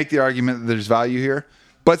 you can make the argument that there's value here.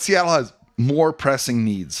 But Seattle has more pressing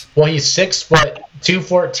needs. Well, he's 6 foot,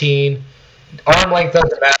 214. Arm length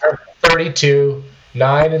doesn't matter. 32,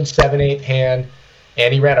 9 7/8 hand,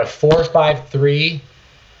 and he ran a 4.53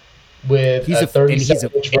 with a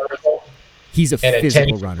 37-inch vertical. He's a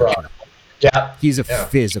physical runner. Yeah, he's a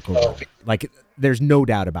physical runner. Like, there's no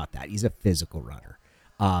doubt about that. He's a physical runner.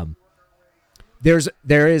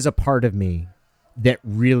 There is a part of me that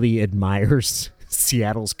really admires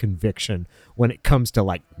Seattle's conviction when it comes to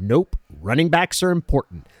like, nope, running backs are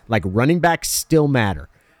important. Like, running backs still matter.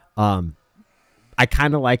 I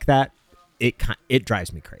kind of like that. It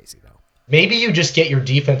drives me crazy though. Maybe you just get your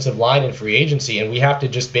defensive line in free agency, and we have to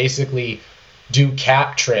just basically do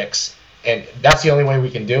cap tricks, and that's the only way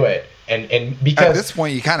we can do it. And because at this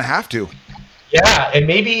point, you kind of have to. Yeah, and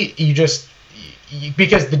maybe you just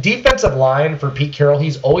because the defensive line for Pete Carroll,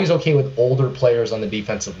 he's always okay with older players on the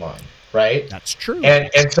defensive line, right? That's true.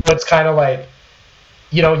 And so it's kind of like,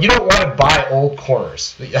 you know, you don't want to buy old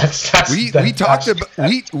corners. We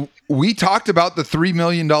talked about the $3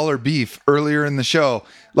 million beef earlier in the show.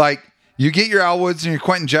 Like, you get your Al Woods and your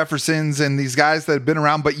Quentin Jeffersons and these guys that have been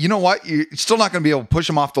around, but you know what? You're still not going to be able to push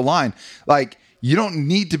them off the line. Like, you don't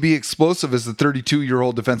need to be explosive as the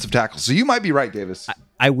 32-year-old defensive tackle. So you might be right, Davis.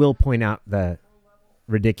 I will point out the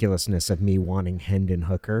ridiculousness of me wanting Hendon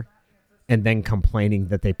Hooker and then complaining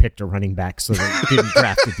that they picked a running back so they didn't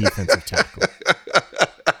draft a defensive tackle.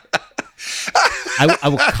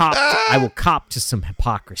 I will cop to some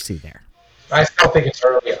hypocrisy there. I still think it's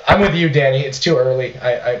early. I'm with you, Danny. It's too early.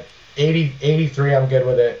 83, I'm good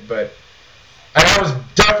with it, but I was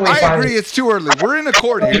definitely fine. I agree, it's too early. We're in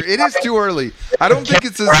accord here. It is too early. I don't think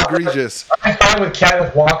it's as egregious. I'm fine with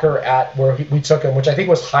Kenneth Walker at where we took him, which I think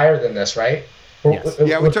was higher than this, right? Yes.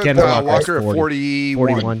 Yeah, we took Walker at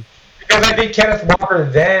 41. Because I think Kenneth Walker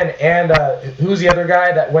then, and who's the other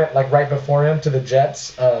guy that went like right before him to the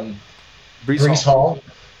Jets? Breece Hall.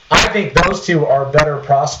 I think those two are better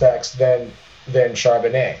prospects than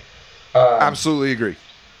Charbonnet. Absolutely agree.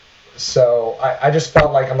 So I just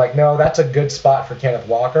felt like, I'm like, no, that's a good spot for Kenneth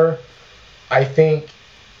Walker. I think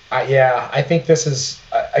this is,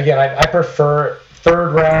 again, I prefer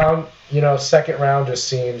third round. You know, second round just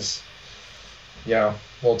seems, you know,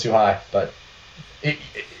 a little too high. But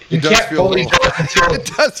you can't fully judge until it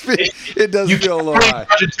does feel a little high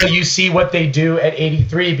until you see what they do at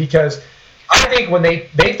 83. Because I think when they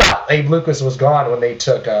thought Abe Lucas was gone when they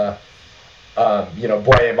took Boye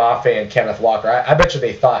Mafe and Kenneth Walker. I bet you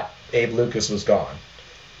they thought Abe Lucas was gone,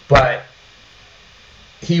 but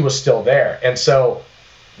he was still there. And so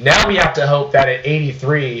now we have to hope that at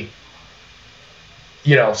 83,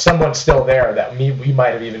 you know, someone's still there that we might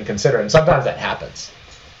have even considered. And sometimes that happens.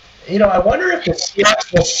 You know, I wonder if the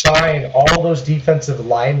Seahawks will sign all those defensive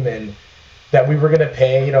linemen that we were going to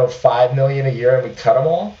pay, you know, $5 million a year, and we cut them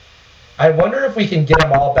all. I wonder if we can get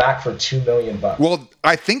them all back for $2 million. Well,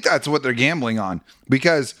 I think that's what they're gambling on,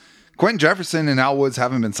 because Quentin Jefferson and Al Woods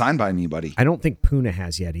haven't been signed by anybody. I don't think Puna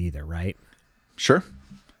has yet either, right? Sure.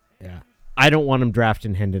 Yeah. I don't want him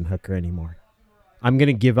drafting Hendon Hooker anymore. I'm going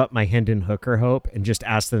to give up my Hendon Hooker hope and just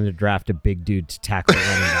ask them to draft a big dude to tackle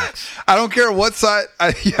running backs. I don't care what side.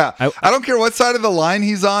 I don't care what side of the line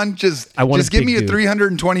he's on. Just give me a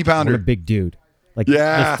 320-pounder. I want a big dude. Like, the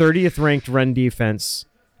 30th ranked run defense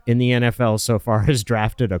in the NFL so far has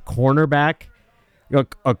drafted a cornerback,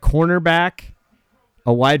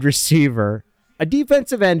 a wide receiver, a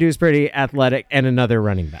defensive end who's pretty athletic, and another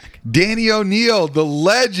running back. Danny O'Neal, the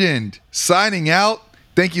legend, signing out.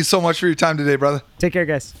 Thank you so much for your time today, brother. Take care,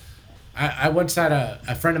 guys. I once had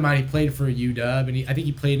a friend of mine. He played for UW, and I think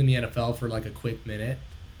he played in the NFL for like a quick minute.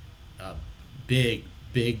 Big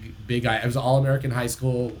guy. I was All-American high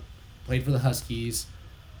school, played for the Huskies.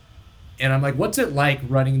 And I'm like, what's it like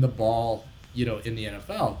running the ball, you know, in the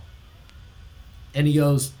NFL? And he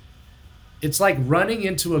goes, it's like running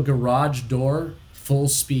into a garage door full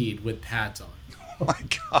speed with pads on. my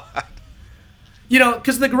God.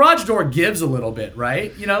 Because the garage door gives a little bit,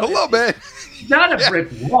 right? A little bit. It's not a brick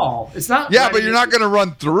wall. It's not. Yeah, but you're not going to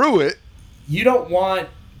run through it. You don't want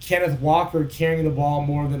Kenneth Walker carrying the ball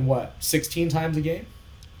more than 16 times a game?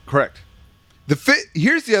 Correct.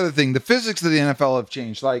 Here's the other thing. The physics of the NFL have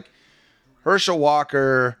changed. Like Herschel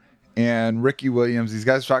Walker and Ricky Williams, these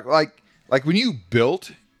guys talk like when you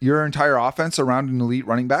built your entire offense around an elite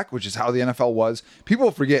running back, which is how the NFL was.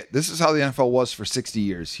 People forget this is how the NFL was for 60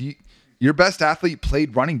 years. Your best athlete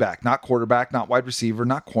played running back, not quarterback, not wide receiver,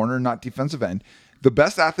 not corner, not defensive end. The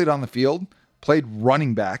best athlete on the field played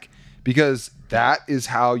running back because that is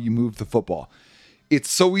how you move the football. It's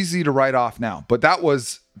so easy to write off now, but that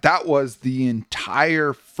was the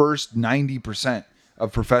entire first 90%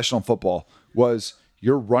 of professional football was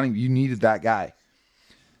you're running. You needed that guy.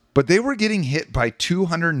 But they were getting hit by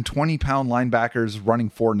 220-pound linebackers running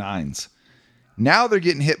 4.9s. Now they're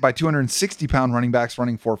getting hit by 260-pound running backs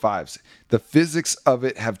running 4.5s. The physics of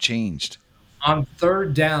it have changed. On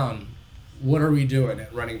third down, what are we doing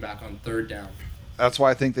at running back on third down? That's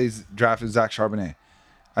why I think they drafted Zach Charbonnet.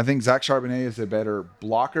 I think Zach Charbonnet is a better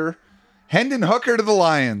blocker. Hendon Hooker to the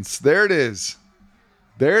Lions. There it is.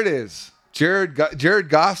 Jared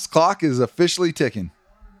Goff's clock is officially ticking.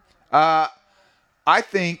 I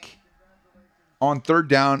think on third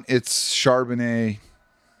down, it's Charbonnet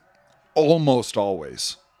almost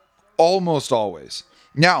always. Almost always.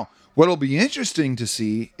 Now, what'll be interesting to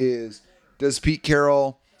see is, does Pete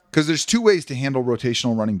Carroll, because there's two ways to handle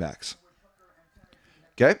rotational running backs.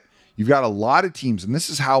 Okay? You've got a lot of teams, and this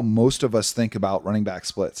is how most of us think about running back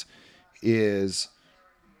splits, is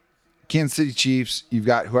Kansas City Chiefs, you've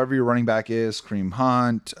got whoever your running back is, Kareem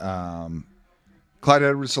Hunt, Clyde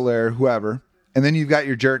Edwards-Helaire, whoever, and then you've got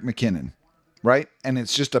your Jerick McKinnon, right? And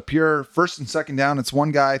it's just a pure first and second down, it's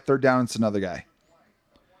one guy, third down, it's another guy.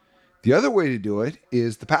 The other way to do it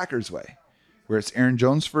is the Packers way, where it's Aaron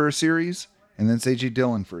Jones for a series, and then it's A.J.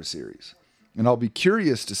 Dillon for a series. And I'll be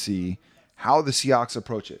curious to see how the Seahawks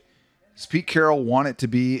approach it. Does Pete Carroll want it to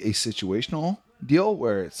be a situational deal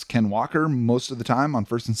where it's Ken Walker most of the time on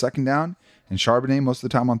first and second down and Charbonnet most of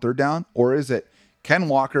the time on third down? Or is it Ken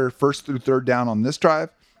Walker first through third down on this drive,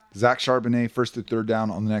 Zach Charbonnet first through third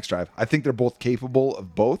down on the next drive? I think they're both capable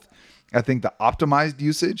of both. I think the optimized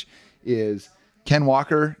usage is Ken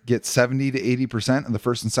Walker gets 70 to 80% of the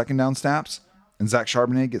first and second down snaps, and Zach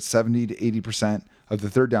Charbonnet gets 70 to 80% of the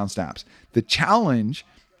third down snaps. The challenge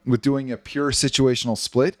with doing a pure situational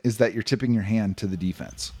split is that you're tipping your hand to the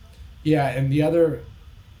defense. Yeah, and the other,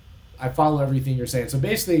 I follow everything you're saying. So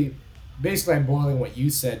basically I'm boiling what you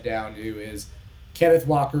said down to is Kenneth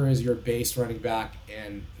Walker is your base running back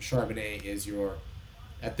and Charbonnet is your,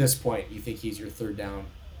 at this point, you think he's your third down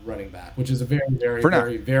running back, which is a very, very,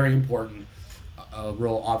 very, very important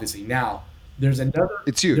role, obviously. Now, there's another,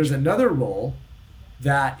 it's huge. There's another role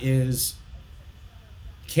that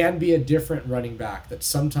can be a different running back that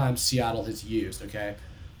sometimes Seattle has used, okay?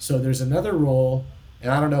 So there's another role, and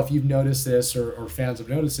I don't know if you've noticed this or fans have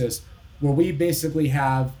noticed this, where we basically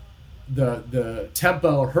have the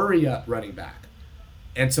tempo hurry-up running back.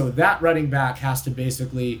 And so that running back has to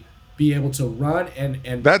basically be able to run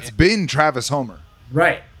and That's been Travis Homer.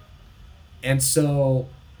 Right. And so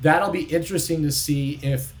that'll be interesting to see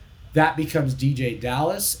if that becomes DJ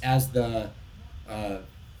Dallas as the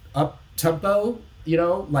up-tempo,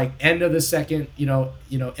 like end of the second,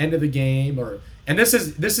 end of the game, and this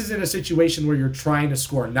is in a situation where you're trying to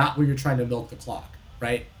score, not where you're trying to milk the clock,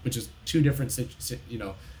 right? Which is two different,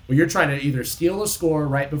 where you're trying to either steal a score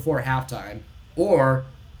right before halftime, or,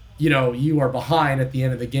 you are behind at the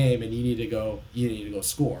end of the game and you need to go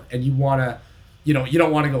score, and you want to, you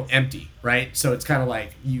don't want to go empty, right? So it's kind of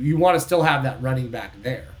like you want to still have that running back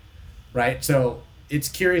there, right? So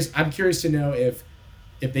I'm curious to know if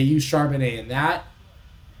they use Charbonnet in that,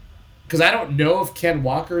 because I don't know if Ken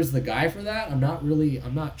Walker is the guy for that. I'm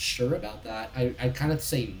not sure about that. I kind of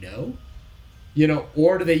say no,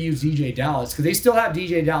 or do they use DJ Dallas? Because they still have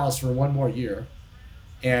DJ Dallas for one more year.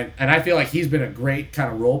 And I feel like he's been a great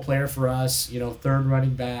kind of role player for us, third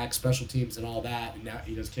running back, special teams and all that. And now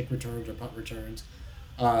he does kick returns or punt returns,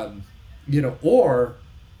 or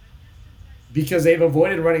because they've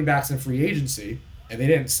avoided running backs in free agency and they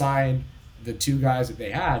didn't sign the two guys that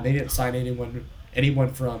they had. They didn't sign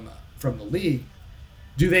anyone from the league.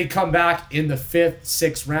 Do they come back in the 5th,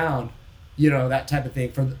 6th round, that type of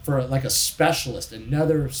thing for like a specialist,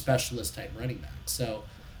 another specialist type running back? So,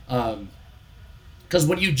 because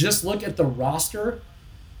when you just look at the roster,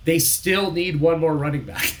 they still need one more running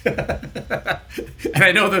back. And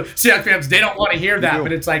I know the Seahawks fans, they don't want to hear that,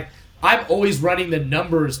 but it's like, I'm always running the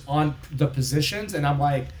numbers on the positions, and I'm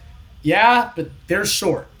like, Yeah, but they're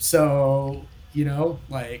short. So,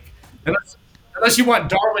 like unless you want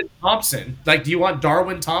Darwin Thompson. Like, do you want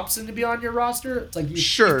Darwin Thompson to be on your roster? It's like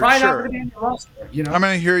he's probably not going to be on your roster, I'm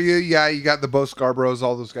going to hear you. Yeah, you got the Bo Scarboroughs,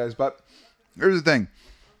 all those guys. But here's the thing.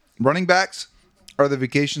 Running backs are the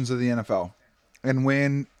vacations of the NFL. And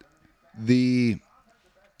when the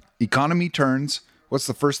economy turns, what's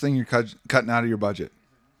the first thing you're cutting out of your budget?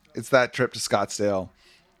 It's that trip to Scottsdale.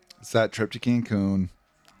 It's that trip to Cancun.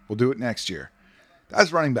 We'll do it next year.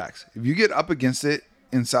 That's running backs. If you get up against it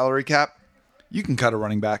in salary cap, you can cut a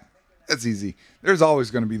running back. That's easy. There's always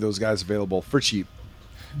going to be those guys available for cheap.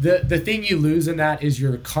 The thing you lose in that is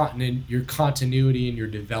your continuity and your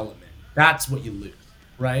development. That's what you lose,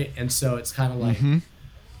 right? And so it's kind of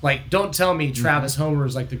like, don't tell me Travis Homer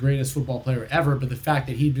is like the greatest football player ever, but the fact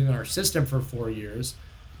that he'd been in our system for 4 years,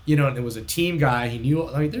 and it was a team guy, he knew,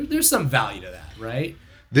 like, there's some value to that, right?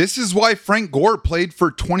 This is why Frank Gore played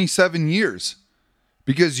for 27 years.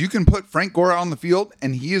 Because you can put Frank Gore out on the field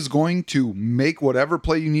and he is going to make whatever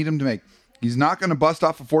play you need him to make. He's not going to bust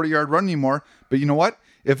off a 40-yard run anymore. But you know what?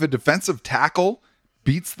 If a defensive tackle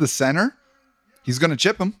beats the center, he's going to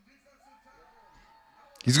chip him.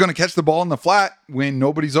 He's going to catch the ball in the flat when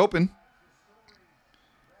nobody's open.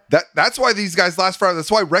 That's why these guys last forever.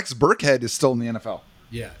 That's why Rex Burkhead is still in the NFL.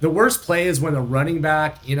 Yeah. The worst play is when a running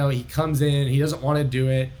back, he comes in, he doesn't want to do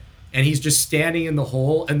it, and he's just standing in the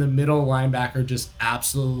hole, and the middle linebacker just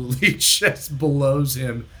absolutely just blows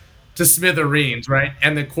him to smithereens, right?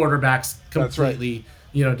 And the quarterback's completely,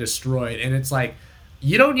 destroyed. And it's like,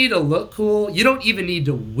 you don't need to look cool. You don't even need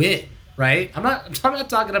to win, right? I'm not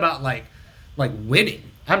talking about like winning.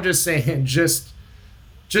 I'm just saying just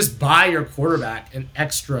buy your quarterback an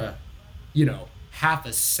extra, half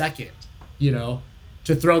a second,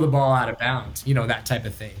 to throw the ball out of bounds, that type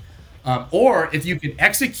of thing. Or if you can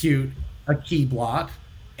execute a key block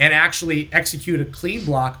and actually execute a clean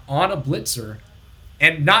block on a blitzer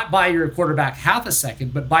and not buy your quarterback half a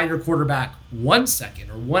second, but buy your quarterback 1 second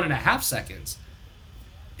or 1.5 seconds.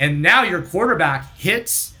 And now your quarterback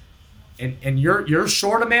hits and you're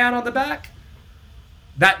short a man on the back,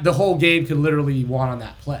 that the whole game could literally be won on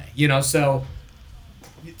that play. So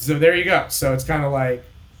there you go. So it's kind of like,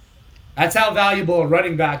 that's how valuable a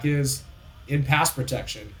running back is in pass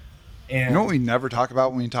protection. And you know what we never talk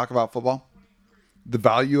about when we talk about football? The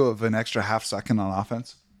value of an extra half second on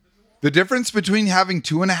offense. The difference between having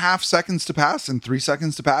 2.5 seconds to pass and 3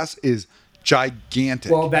 seconds to pass is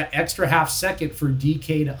gigantic. Well, that extra half second for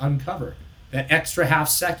DK to uncover, that extra half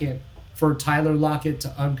second for Tyler Lockett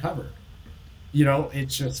to uncover.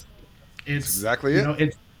 It's exactly it.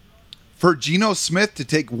 It's for Geno Smith to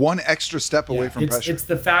take one extra step away from pressure. It's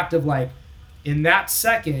the fact of, like, in that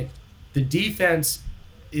second, the defense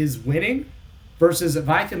is winning versus if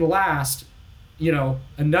I can last,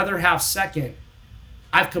 another half second,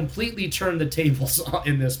 I've completely turned the tables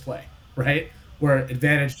in this play, right? Where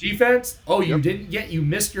advantage defense, you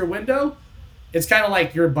missed your window. It's kind of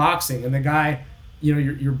like you're boxing and the guy,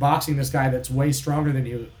 you're boxing this guy that's way stronger than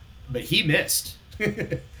you, but he missed.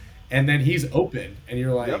 And then he's open and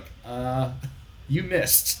you're like, you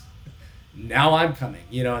missed. Now I'm coming,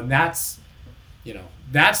 and that's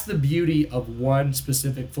the beauty of one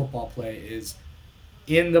specific football play is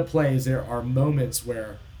in the plays, there are moments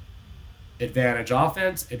where advantage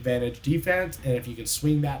offense, advantage defense, and if you can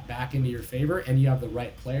swing that back into your favor and you have the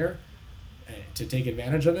right player to take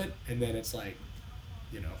advantage of it, and then it's like,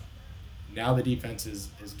 now the defense is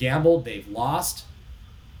gambled, they've lost,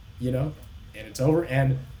 and it's over.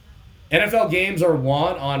 And NFL games are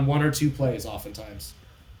won on 1 or 2 plays oftentimes.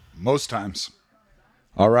 Most times.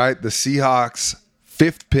 All right, the Seahawks'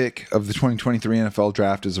 5th pick of the 2023 NFL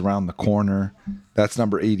draft is around the corner. That's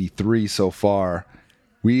number 83 so far.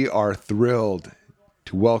 We are thrilled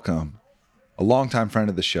to welcome a longtime friend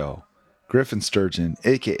of the show, Griffin Sturgeon,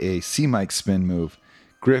 a.k.a. C-Mike Spin Move.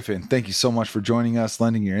 Griffin, thank you so much for joining us,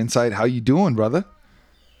 lending your insight. How you doing, brother?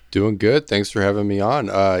 Doing good. Thanks for having me on.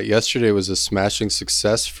 Yesterday was a smashing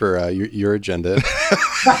success for your agenda.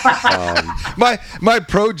 My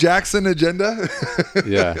pro Jackson agenda.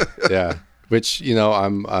 yeah. Which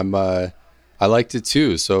I liked it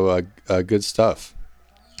too. So good stuff.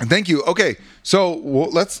 Thank you. Okay, so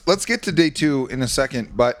let's get to day 2 in a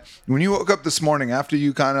second. But when you woke up this morning, after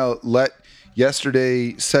you kind of let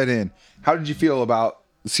yesterday set in, how did you feel about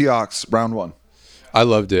the Seahawks round 1? I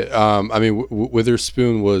loved it.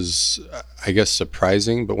 Witherspoon was, I guess,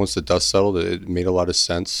 surprising, but once the dust settled, it made a lot of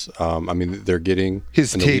sense. They're getting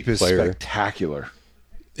his tape is player. Spectacular.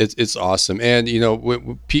 It's awesome, and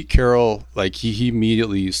with Pete Carroll, like he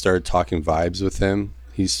immediately started talking vibes with him.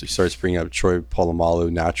 He starts bringing up Troy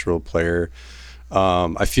Polamalu, natural player.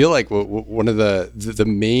 I feel like one of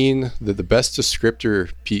the best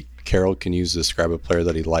descriptor Pete Carroll can use to describe a player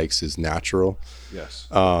that he likes is natural. Yes.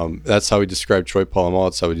 That's how he described Troy Polamalu.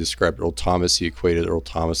 That's how he described Earl Thomas. He equated Earl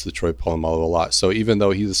Thomas to Troy Polamalu a lot. So even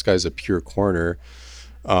though this guy's a pure corner,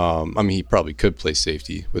 I mean, he probably could play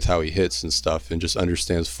safety with how he hits and stuff and just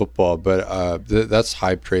understands football. But that's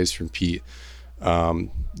high praise from Pete.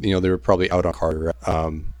 They were probably out on Carter.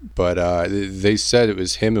 But they said it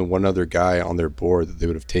was him and one other guy on their board that they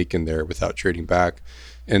would have taken there without trading back.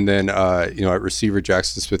 And then, at receiver,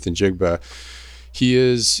 Jackson Smith-Njigba,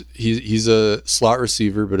 he's a slot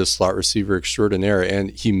receiver, but a slot receiver extraordinaire.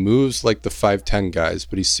 And he moves like the 5'10 guys,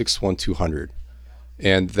 but he's 6'1", 200.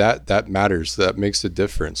 And that matters. That makes a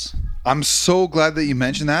difference. I'm so glad that you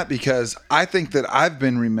mentioned that, because I think that I've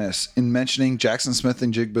been remiss in mentioning Jackson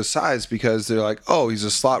Smith-Njigba's size, because they're like, oh, he's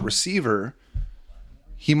a slot receiver.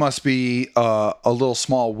 He must be a little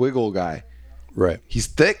small wiggle guy. Right. He's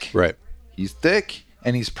thick. Right. He's thick,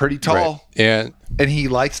 and he's pretty tall. Right. And he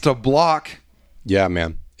likes to block. Yeah,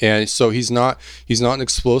 man. And so he's not an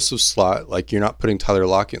explosive slot. Like, you're not putting Tyler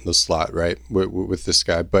Lockett in the slot, right, with this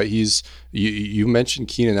guy. But you mentioned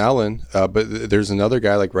Keenan Allen, but there's another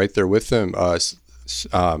guy like right there with him.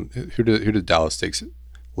 Who did Dallas take?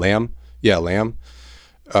 Lamb? Yeah, Lamb.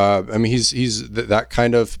 I mean, he's that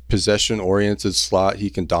kind of possession-oriented slot. He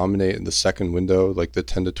can dominate in the second window, like the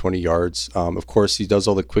 10 to 20 yards. Of course, he does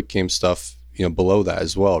all the quick game stuff, below that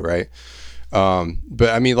as well, right? But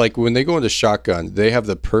I mean, like, when they go into shotgun, they have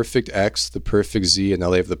the perfect X, the perfect Z, and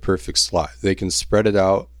now they have the perfect slot. They can spread it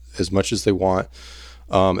out as much as they want.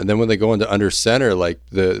 And then when they go into under center, like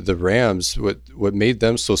the Rams, what made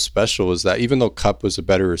them so special is that even though Kupp was a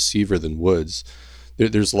better receiver than Woods,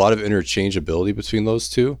 there's a lot of interchangeability between those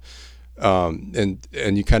two. And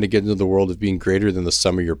you kind of get into the world of being greater than the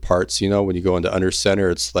sum of your parts. When you go into under center,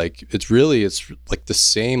 it's like the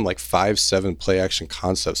same, like 5-7 play action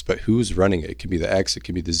concepts, but who's running it? It can be the X, it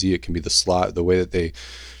can be the Z, it can be the slot. The way that they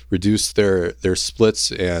reduce their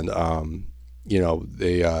splits, and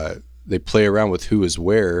they play around with who is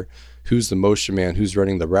where, who's the motion man, who's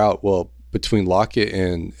running the route. Well, between Lockett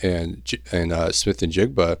and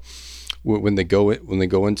Smith-Njigba, when they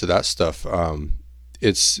go into that stuff,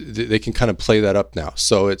 they can kind of play that up now.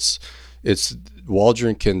 So it's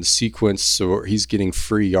Waldron can sequence, so he's getting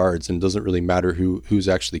free yards, and it doesn't really matter who's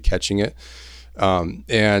actually catching it.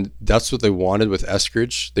 And that's what they wanted with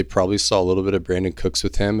Eskridge. They probably saw a little bit of Brandon Cooks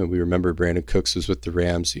with him, and we remember Brandon Cooks was with the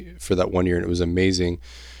Rams for that 1 year, and it was amazing.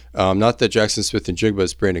 Not that Jackson Smith-Njigba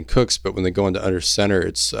is Brandon Cooks, but when they go into under center,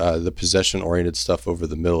 it's the possession-oriented stuff over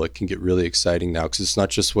the middle. It can get really exciting now, because it's not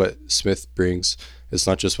just what Smith brings, it's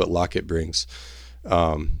not just what Lockett brings.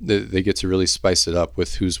 They get to really spice it up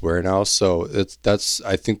with who's where now. So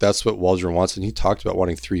I think that's what Waldron wants, and he talked about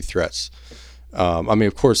wanting 3 threats. I mean,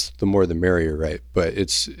 of course, the more the merrier, right? But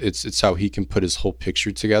it's how he can put his whole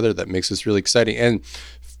picture together that makes this really exciting. And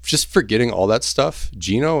just forgetting all that stuff,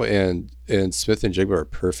 Geno and Smith-Njigba are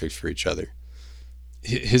perfect for each other.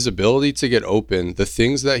 His ability to get open, the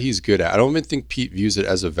things that he's good at. I don't even think Pete views it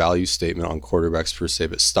as a value statement on quarterbacks per se,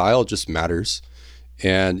 but style just matters.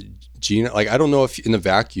 And Geno, like, I don't know if in a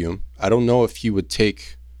vacuum, I don't know if he would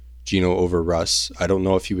take Geno over Russ. I don't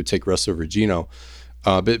know if he would take Russ over Geno.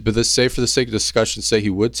 But let's say, for the sake of discussion, say he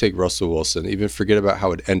would take Russell Wilson. Even forget about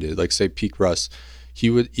how it ended. Like, say peak Russ, he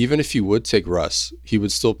would, even if he would take Russ, he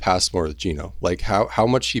would still pass more with Geno. Like, how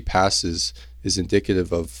much he passes is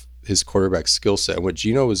indicative of his quarterback skill set. And what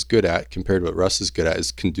Geno is good at compared to what Russ is good at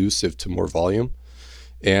is conducive to more volume.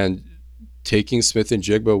 And taking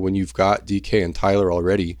Smith-Njigba when you've got DK and Tyler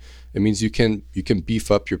already, it means you can beef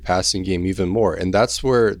up your passing game even more. And that's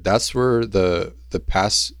where the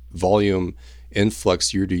pass volume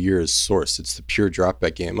influx year to year is sourced. It's the pure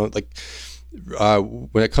dropback game. Like,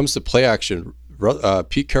 when it comes to play action,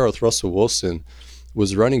 Pete Carroll with Russell Wilson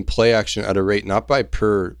was running play action at a rate not by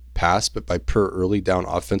per pass, but by per early down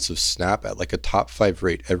offensive snap at like a top 5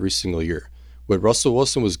 rate every single year. What Russell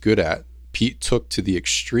Wilson was good at, Pete took to the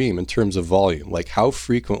extreme in terms of volume. Like, how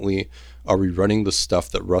frequently are we running the stuff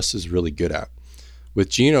that Russ is really good at? With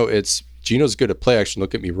Geno, Geno's good at play action,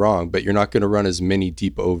 don't get me wrong, but you're not going to run as many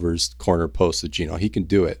deep overs, corner posts with Geno. He can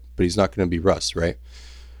do it, but he's not going to be Russ, right?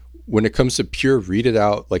 When it comes to pure read it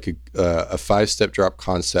out, like a 5-step drop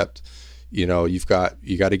concept, you got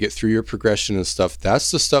to get through your progression and stuff.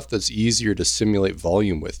 That's the stuff that's easier to simulate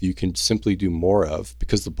volume with. You can simply do more of,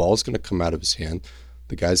 because the ball's going to come out of his hand.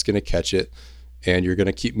 The guy's going to catch it, and you're going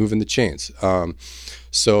to keep moving the chains.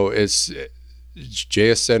 So it's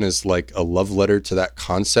JSN is like a love letter to that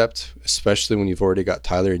concept, especially when you've already got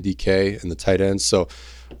Tyler and DK and the tight ends. So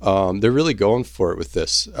They're really going for it with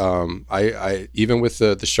this. I even with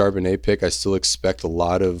the Charbonnet pick, I still expect a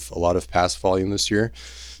lot of pass volume this year,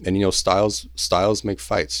 and styles make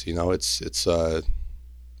fights. It's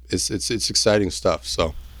exciting stuff.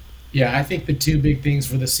 So Yeah, I think the two big things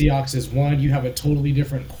for the Seahawks is, one, you have a totally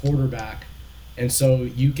different quarterback, and so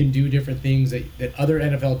you can do different things that other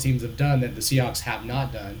NFL teams have done that the Seahawks have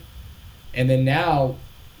not done. And then now,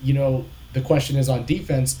 the question is on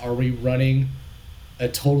defense, are we running a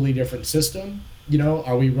totally different system?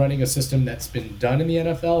 Are we running a system that's been done in the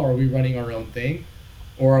NFL, or are we running our own thing?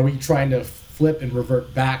 Or are we trying to flip and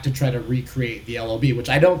revert back to try to recreate the LOB, which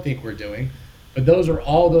I don't think we're doing. But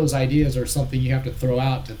all those ideas are something you have to throw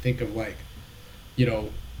out to think of, what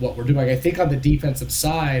we're doing. I think on the defensive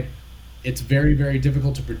side, it's very, very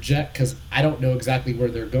difficult to project because I don't know exactly where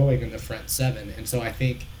they're going in the front seven. And so I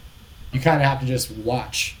think you kind of have to just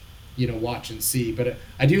watch and see. But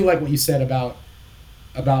I do like what you said about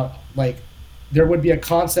there would be a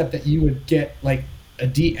concept that you would get a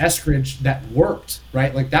D Eskridge that worked,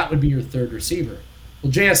 right? That would be your third receiver.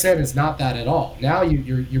 Well, JSN is not that at all. Now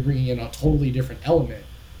you're bringing in a totally different element,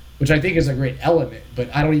 which I think is a great element, but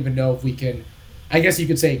I don't even know if we can. I guess you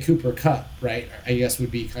could say Cooper Kupp, right? I guess would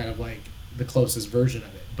be kind of the closest version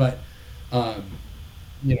of it. But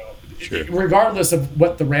Sure. Regardless of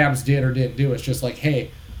what the Rams did or didn't do, it's just hey,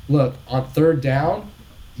 look, on third down,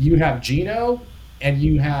 you have Geno and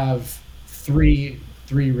you have three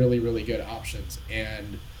really, really good options.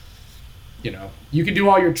 And, you can do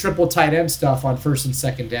all your triple tight end stuff on first and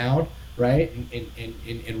second down, right?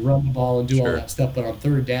 And run the ball and do all that stuff. But on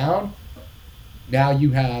third down, now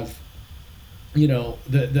you have,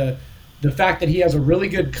 the fact that he has a really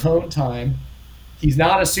good cone time. He's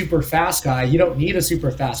not a super fast guy. You don't need a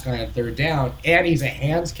super fast guy on third down. And he's a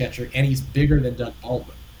hands catcher, and he's bigger than Doug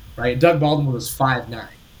Baldwin, right? Doug Baldwin was 5'9",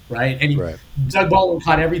 right? And Doug Baldwin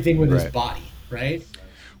caught everything with his body, right?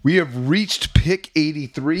 We have reached pick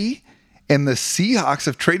 83, and the Seahawks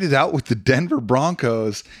have traded out with the Denver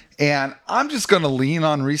Broncos. And I'm just going to lean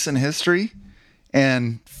on recent history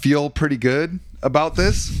and feel pretty good about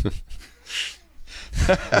this.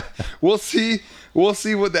 We'll see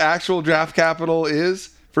what the actual draft capital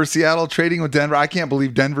is for Seattle trading with Denver. I can't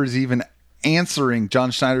believe Denver's even answering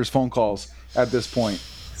John Schneider's phone calls at this point.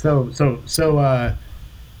 So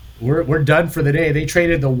we're done for the day. They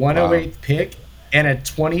traded the 108th pick and a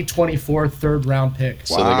 2024 third round pick.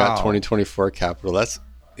 So they got 2024 capital. That's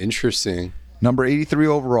interesting. Number 83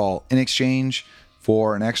 overall in exchange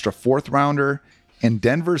for an extra fourth rounder and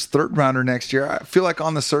Denver's third rounder next year. I feel like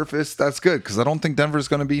on the surface, that's good because I don't think Denver's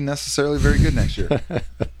going to be necessarily very good next year.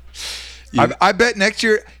 I bet next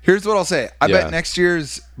year, here's what I'll say. I bet next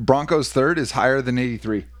year's Broncos third is higher than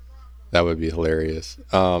 83. That would be hilarious.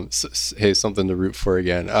 Hey, something to root for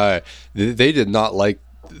again. They did not like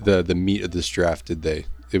the meat of this draft, did they?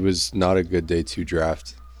 It was not a good day 2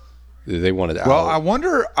 draft. They wanted out. Well, I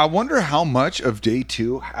wonder how much of day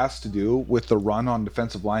 2 has to do with the run on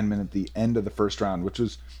defensive linemen at the end of the first round, which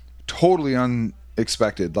was totally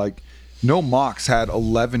unexpected. No mocks had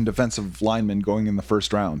 11 defensive linemen going in the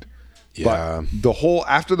first round. Yeah. But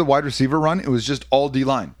after the wide receiver run, it was just all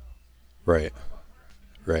D-line. Right.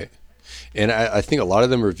 And I think a lot of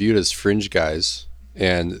them were viewed as fringe guys,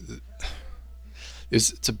 and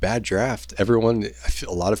it's a bad draft. Everyone,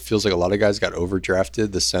 feels like a lot of guys got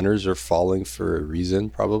overdrafted. The centers are falling for a reason,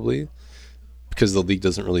 probably because the league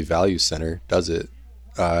doesn't really value center, does it?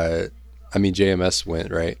 JMS went,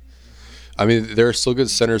 right? There are still good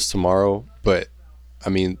centers tomorrow, but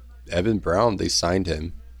Evan Brown, they signed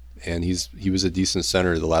him, and he was a decent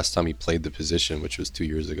center the last time he played the position, which was 2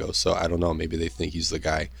 years ago. So I don't know. Maybe they think he's the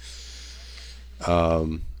guy.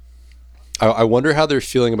 I wonder how they're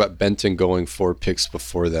feeling about Benton going 4 picks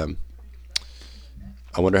before them.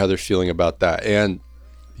 I wonder how they're feeling about that.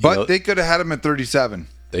 But they could have had him at 37.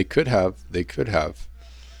 They could have.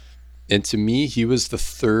 And to me, he was the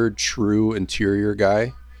third true interior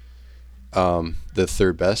guy, the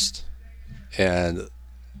third best. And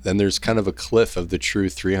then there's kind of a cliff of the true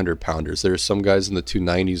 300-pounders. There are some guys in the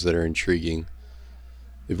 290s that are intriguing.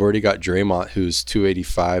 They've already got Draymond, who's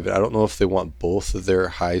 285. I don't know if they want both of their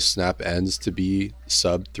high snap ends to be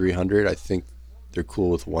sub 300. I think they're cool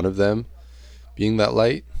with one of them being that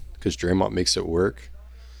light because Draymond makes it work.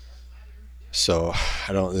 So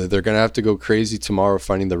they're going to have to go crazy tomorrow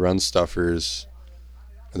finding the run stuffers,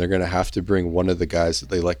 and they're going to have to bring one of the guys that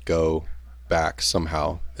they let go back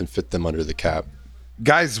somehow and fit them under the cap.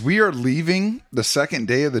 Guys, we are leaving the second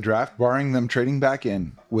day of the draft, barring them trading back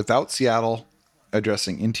in, without Seattle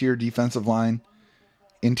addressing interior defensive line,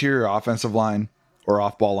 interior offensive line, or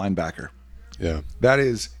off-ball linebacker. Yeah. That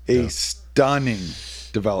is a stunning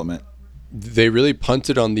development. They really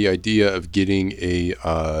punted on the idea of getting a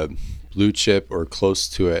blue chip or close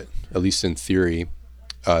to it, at least in theory,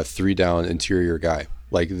 3-down interior guy.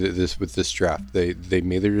 Like this with this draft, they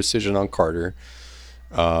made their decision on Carter.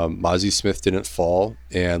 Mozzie Smith didn't fall,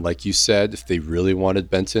 and like you said, if they really wanted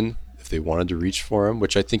Benton, if they wanted to reach for him,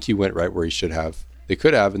 which I think he went right where he should have, they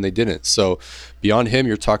could have, and they didn't. So beyond him,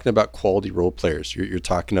 you're talking about quality role players. You're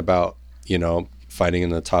talking about, fighting in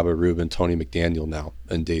the Taba Rubin, Tony McDaniel now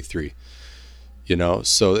in day 3.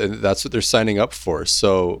 So and that's what they're signing up for.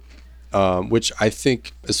 So, which I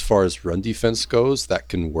think as far as run defense goes, that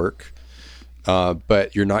can work.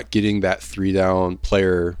 But you're not getting that 3-down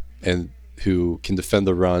player and who can defend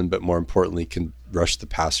the run, but more importantly, can rush the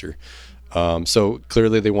passer. So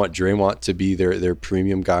clearly they want Draymond to be their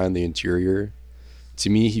premium guy on the interior. To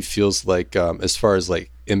me, he feels like, as far as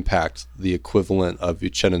like impact, the equivalent of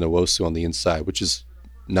Uchenna Nwosu on the inside, which is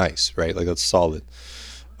nice, right? Like that's solid.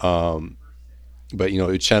 But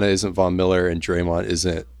Uchenna isn't Von Miller and Draymond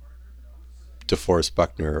isn't DeForest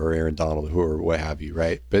Buckner or Aaron Donald or what have you,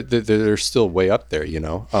 right? But they're still way up there,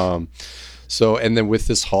 So, and then with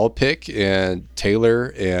this Hall pick and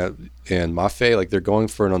Taylor and Mafe, like they're going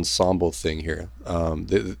for an ensemble thing here.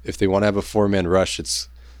 If they want to have a 4-man rush, it's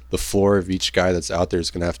the floor of each guy that's out there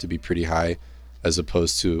is going to have to be pretty high, as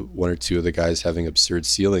opposed to 1 or 2 of the guys having absurd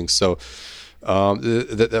ceilings. So,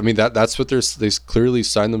 that's what they clearly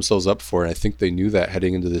signed themselves up for, and I think they knew that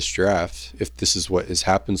heading into this draft. If this is what has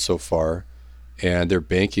happened so far, and they're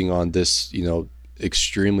banking on this,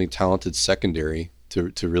 extremely talented secondary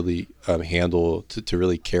to really handle to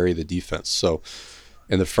really carry the defense. So,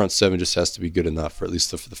 and the front 7 just has to be good enough, or at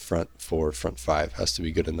least the front 4, front 5 has to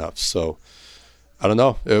be good enough. So, I don't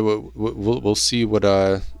know. We'll see what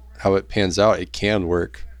how it pans out. It can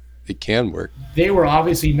work. It can work. They were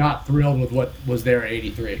obviously not thrilled with what was there at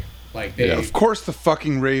 83. Like they, Of course, the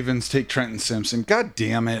fucking Ravens take Trenton Simpson. God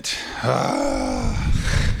damn it.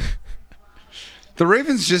 The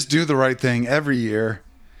Ravens just do the right thing every year.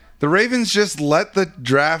 The Ravens just let the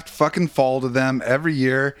draft fucking fall to them every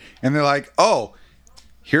year. And they're like, oh,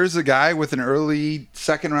 here's a guy with an early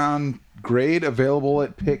 2nd round grade available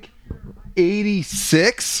at pick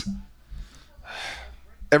 86.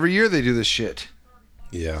 Every year they do this shit.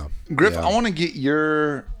 Yeah. Griff, yeah. I want to get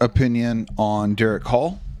your opinion on Derek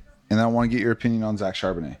Hall, and then I want to get your opinion on Zach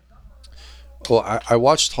Charbonnet. Well, I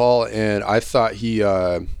watched Hall, and I thought he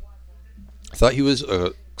was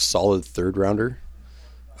a solid 3rd rounder.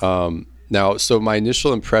 Now, so my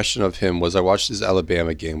initial impression of him was I watched his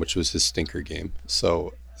Alabama game, which was his stinker game.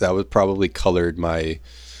 So that would probably colored my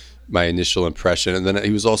initial impression. And then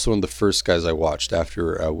he was also one of the first guys I watched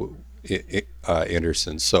after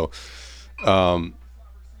Anderson. So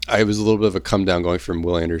I was a little bit of a come down going from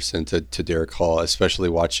Will Anderson to Derek Hall, especially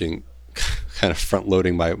watching, kind of front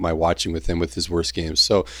loading my watching with him with his worst games.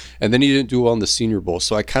 So, and then he didn't do well in the Senior Bowl.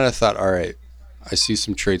 So I kind of thought, all right, I see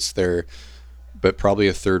some traits there, but probably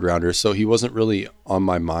a 3rd rounder. So he wasn't really on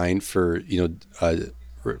my mind for,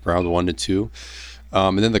 round 1 to 2.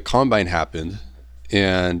 And then the combine happened,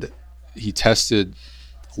 and he tested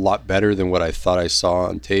a lot better than what I thought I saw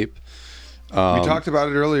on tape. We talked about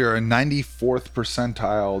it earlier, a 94th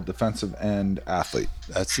percentile defensive end athlete.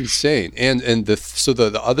 That's insane. And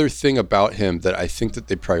the other thing about him that I think that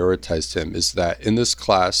they prioritized him is that in this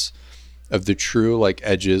class of the true like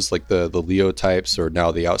edges, like the Leo types, or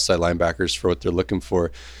now the outside linebackers for what they're looking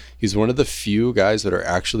for, he's one of the few guys that are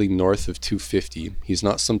actually north of 250. He's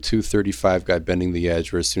not some 235 guy bending the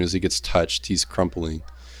edge where as soon as he gets touched, he's crumpling.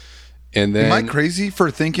 And then, am I crazy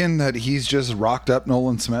for thinking that he's just rocked up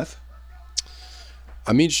Nolan Smith?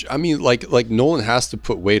 I mean, like Nolan has to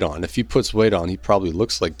put weight on. If he puts weight on, he probably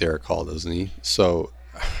looks like Derek Hall, doesn't he? So,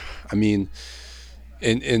 I mean,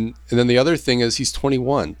 and then the other thing is he's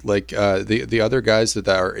 21. Like the other guys that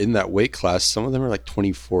are in that weight class, some of them are like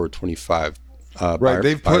 24, 25. Right,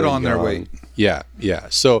 they've put on their weight. Yeah.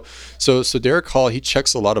 So Derek Hall, he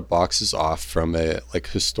checks a lot of boxes off from a like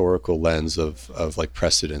historical lens of like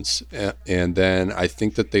precedence, and then I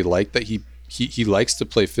think that they like that he likes to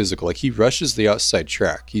play physical. Like he rushes the outside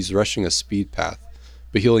track. He's rushing a speed path,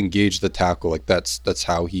 but he'll engage the tackle. Like that's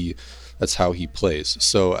how he plays.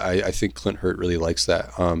 So I think Clint Hurt really likes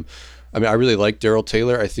that. I really like Darrell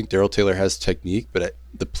Taylor. I think Darrell Taylor has technique, but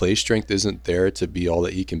the play strength isn't there to be all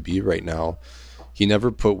that he can be right now. He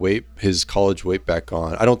never put his college weight back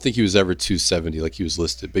on. I don't think he was ever 270 like he was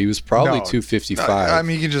listed, but he was probably 255. I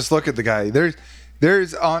mean, you can just look at the guy.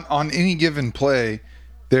 There's on any given play,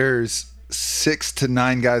 there's 6 to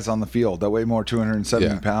 9 guys on the field that weigh more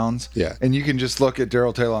 270 pounds. Yeah. And you can just look at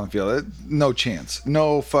Darrell Taylor on the field. No chance.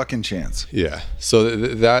 No fucking chance. Yeah. So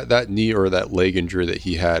that knee or that leg injury that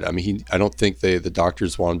he had, I mean, I don't think the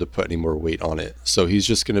doctors want him to put any more weight on it. So he's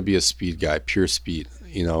just going to be a speed guy, pure speed,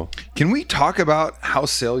 you know. Can we talk about how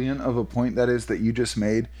salient of a point that is that you just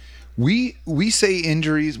made? We say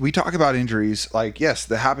injuries. We talk about injuries like, yes,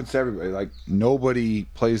 that happens to everybody. Like, nobody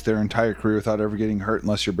plays their entire career without ever getting hurt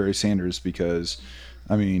unless you're Barry Sanders, because,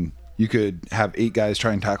 I mean, you could have 8 guys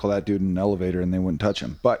try and tackle that dude in an elevator and they wouldn't touch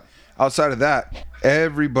him. But outside of that,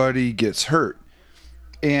 everybody gets hurt.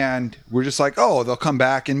 And we're just like, oh, they'll come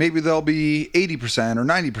back and maybe they'll be 80% or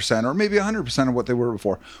 90% or maybe 100% of what they were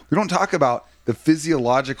before. We don't talk about the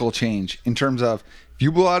physiological change in terms of, if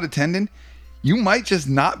you blow out a tendon, you might just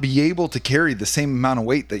not be able to carry the same amount of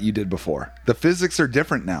weight that you did before. The physics are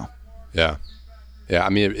different now. Yeah. Yeah. I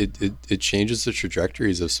mean, it changes the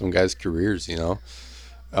trajectories of some guys' careers, you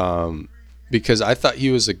know? Because I thought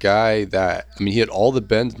he was a guy that, I mean, he had all the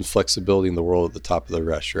bend and flexibility in the world at the top of the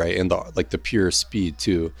rush, right? And the pure speed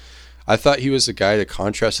too. I thought he was a guy to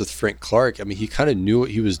contrast with Frank Clark. I mean, he kind of knew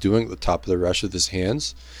what he was doing at the top of the rush with his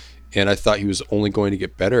hands. And I thought he was only going to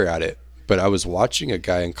get better at it. But I was watching a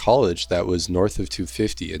guy in college that was north of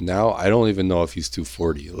 250, and now I don't even know if he's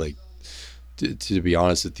 240. Like, to be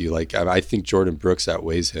honest with you, like, I think Jordan Brooks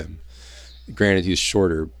outweighs him. Granted, he's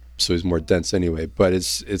shorter, so he's more dense anyway. But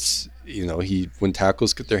it's you know, when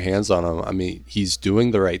tackles get their hands on him, I mean, he's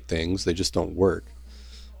doing the right things. They just don't work.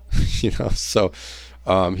 You know, so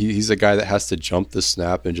he's a guy that has to jump the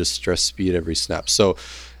snap and just stress speed every snap. So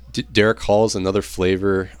Derek Hall is another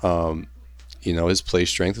flavor. You know, his play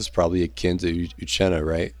strength is probably akin to Uchenna,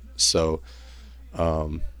 right? So,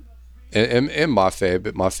 and Mafe,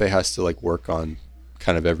 but Mafe has to like work on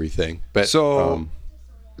kind of everything. But so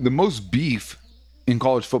the most beef in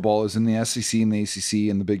college football is in the SEC and the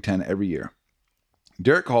ACC and the Big Ten every year.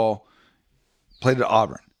 Derek Hall played at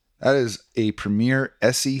Auburn. That is a premier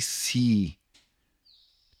SEC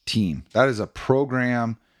team. That is a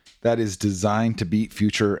program that is designed to beat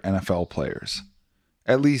future NFL players.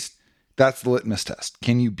 At least that's the litmus test.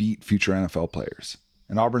 Can you beat future NFL players?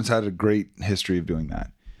 And Auburn's had a great history of doing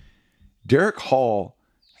that. Derek Hall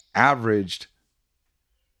averaged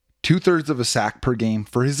 2/3 of a sack per game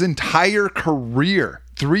for his entire career.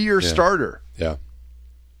 3-year starter. Yeah.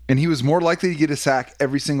 And he was more likely to get a sack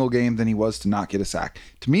every single game than he was to not get a sack.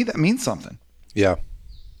 To me, that means something. Yeah,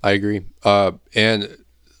 I agree. And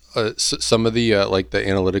some of the like the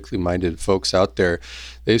analytically minded folks out there,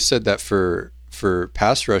 they've said that for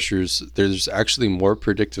pass rushers, there's actually more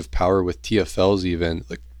predictive power with TFLs, even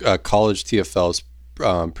like college TFLs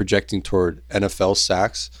projecting toward NFL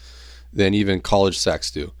sacks than even college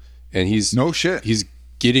sacks do. And he's no shit. He's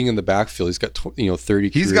getting in the backfield. He's got 30.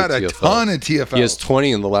 He's got a ton of TFLs. He has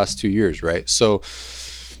 20 in the last 2 years, right? So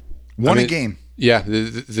a game. Yeah,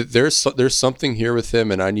 there's something here with him,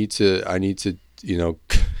 and I need to you know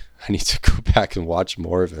I need to go back and watch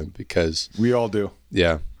more of him because we all do.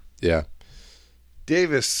 Yeah.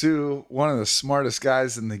 Davis Hsu, one of the smartest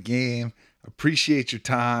guys in the game. Appreciate your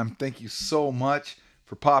time. Thank you so much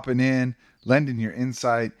for popping in, lending your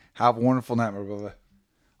insight. Have a wonderful night, my brother.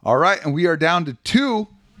 All right, and we are down to 2.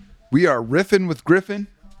 We are riffing with Griffin,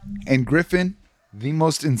 and Griffin, the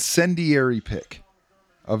most incendiary pick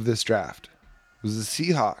of this draft was the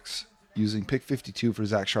Seahawks using pick 52 for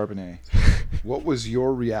Zach Charbonnet. What was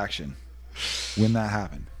your reaction when that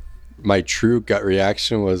happened? My true gut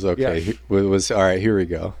reaction was, okay, Yeah. was all right, here we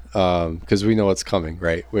go. Because we know what's coming,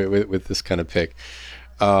 right, with this kind of pick.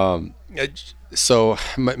 So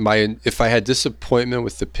my if I had disappointment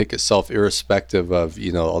with the pick itself, irrespective of,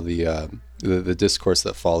 you know, all the discourse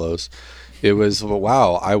that follows, it was, well,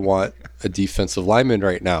 wow, I want a defensive lineman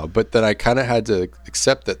right now. But then I kind of had to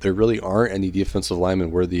accept that there really aren't any defensive linemen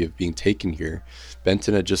worthy of being taken here.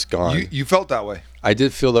 Benton had just gone. You felt that way. I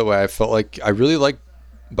did feel that way. I felt like I really liked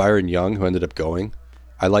Byron Young, who ended up going.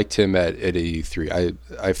 I liked him at 83.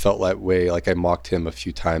 I felt that way. Like I mocked him a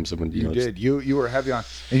few times when you did. You were heavy on,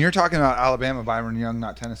 and you're talking about Alabama Byron Young,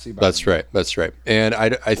 not Tennessee. Byron That's Young. right. That's right. And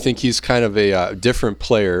I think he's kind of a different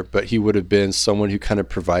player, but he would have been someone who kind of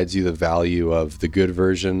provides you the value of the good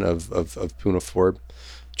version of Poona Ford.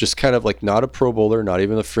 Just kind of like not a Pro Bowler, not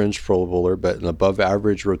even a fringe Pro Bowler, but an above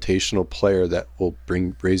average rotational player that will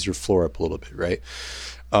raise your floor up a little bit, right?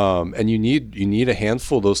 And you need a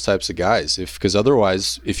handful of those types of guys, because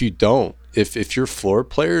otherwise, if you don't, if your floor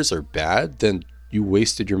players are bad, then you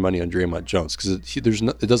wasted your money on Draymond Jones, because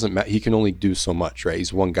it doesn't matter. He can only do so much, right?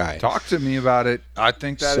 He's one guy. Talk to me about it. I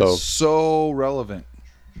think that is so relevant.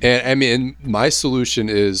 And I mean, my solution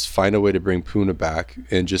is find a way to bring Puna back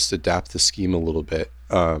and just adapt the scheme a little bit.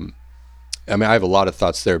 I mean, I have a lot of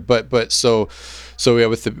thoughts there, but so yeah,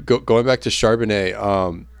 with the going back to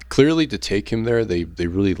Charbonnet, clearly to take him there, they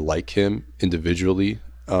really like him individually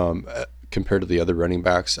compared to the other running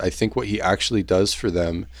backs. I think what he actually does for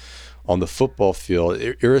them on the football field,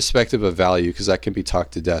 irrespective of value, because that can be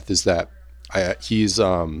talked to death, is that he's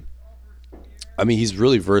really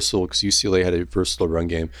versatile because UCLA had a versatile run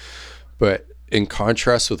game, but in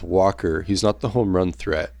contrast with Walker, he's not the home run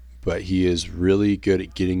threat, but he is really good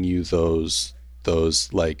at getting you those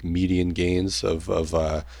like median gains of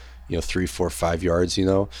 3, 4, 5 yards,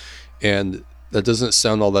 and that doesn't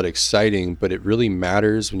sound all that exciting, but it really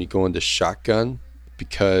matters when you go into shotgun,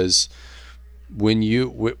 because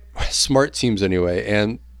smart teams anyway,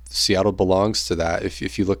 and Seattle belongs to that.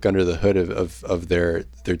 If you look under the hood of their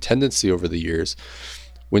tendency over the years,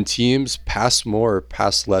 when teams pass more or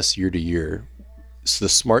pass less year to year, so the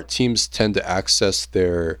smart teams tend to access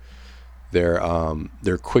their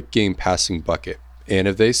quick game passing bucket. And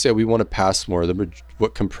if they say we want to pass more,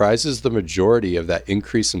 what comprises the majority of that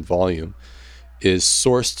increase in volume is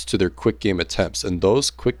sourced to their quick game attempts. And those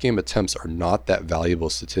quick game attempts are not that valuable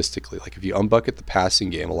statistically. Like if you unbucket the passing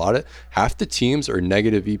game, half the teams are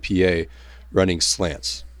negative EPA running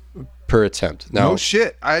slants per attempt. Now, No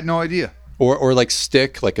shit. I had no idea. Or like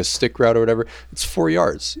a stick route or whatever, it's 4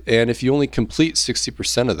 yards. And if you only complete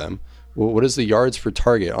 60% of them, well, what is the yards per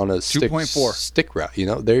target on a 2.4 stick route?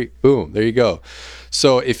 There you go.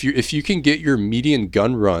 So if you can get your median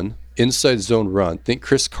gun run, inside zone run, think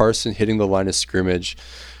Chris Carson hitting the line of scrimmage,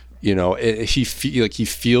 he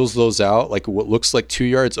feels those out, like what looks like 2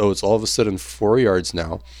 yards, it's all of a sudden 4 yards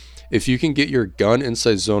now. If you can get your gun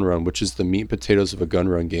inside zone run, which is the meat and potatoes of a gun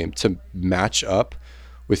run game, to match up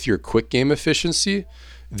with your quick game efficiency,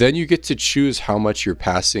 then you get to choose how much you're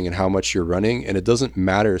passing and how much you're running, and it doesn't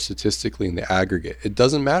matter statistically in the aggregate. It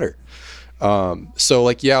doesn't matter. So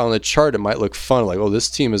on the chart, it might look fun, like, this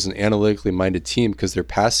team is an analytically minded team because they're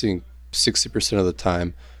passing 60% of the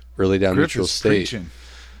time early down neutral state.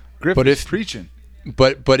 Griffin's preaching.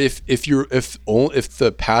 But if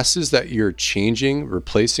the passes that you're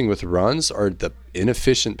replacing with runs are the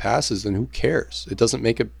inefficient passes, then who cares? It doesn't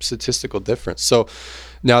make a statistical difference. So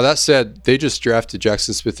now that said, they just drafted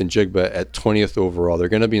Jackson Smith and Jigba at 20th overall. They're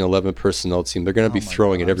going to be an 11 personnel team. They're going to be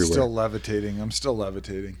throwing it everywhere. I'm still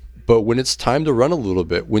levitating. But when it's time to run a little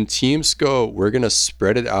bit, when teams go, we're going to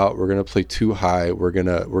spread it out. We're going to play too high. We're going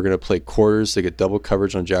to play quarters to get double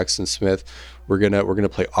coverage on Jackson Smith. We're going to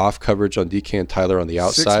play off coverage on DK and Tyler on the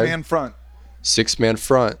outside. 6-man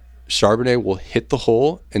front. Charbonnet will hit the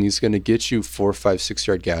hole, and he's going to get you 4, 5, 6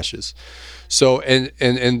 yard gashes. So,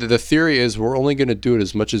 and the theory is we're only going to do it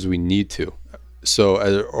as much as we need to.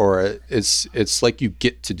 So, or it's like you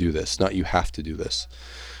get to do this, not you have to do this.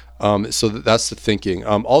 So that's the thinking.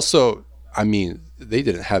 Also, I mean, they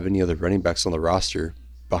didn't have any other running backs on the roster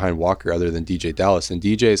behind Walker other than DJ Dallas, and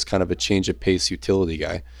DJ is kind of a change of pace utility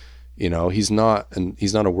guy. He's not a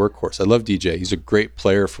workhorse. I love DJ. He's a great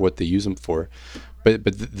player for what they use him for, but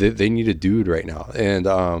they need a dude right now.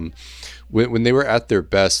 And when they were at their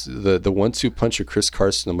best, the 1-2 punch of Chris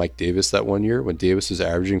Carson and Mike Davis that one year, when Davis was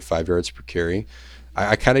averaging 5 yards per carry,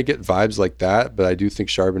 I kind of get vibes like that. But I do think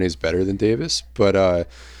Charbonnet is better than Davis. But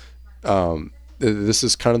this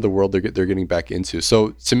is kind of the world they're getting back into.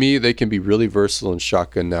 So to me, they can be really versatile in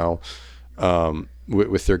shotgun now.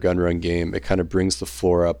 With their gun run game, it kind of brings the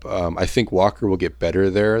floor up. I think Walker will get better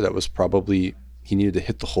there. That was probably, he needed to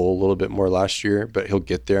hit the hole a little bit more last year, but he'll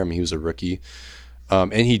get there. I mean, he was a rookie.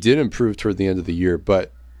 And he did improve toward the end of the year,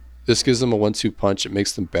 but this gives them a 1-2 punch. It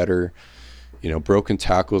makes them better. Broken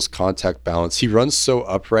tackles, contact balance. He runs so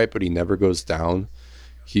upright, but he never goes down.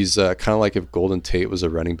 He's kind of like if Golden Tate was a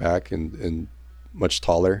running back and much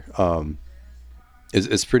taller.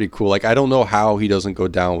 It's pretty cool. Like, I don't know how he doesn't go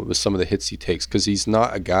down with some of the hits he takes, because he's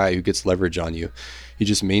not a guy who gets leverage on you. He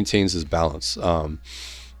just maintains his balance.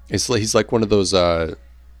 He's like one of those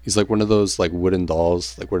like wooden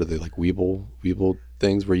dolls. Like, what are they, like Weeble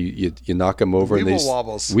things where you knock them over and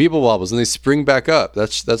Weeble wobbles and they spring back up.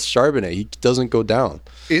 That's Charbonnet. He doesn't go down.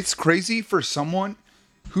 It's crazy for someone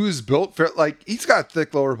who's built for, like, he's got a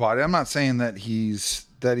thick lower body. I'm not saying that he's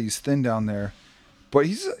thin down there, but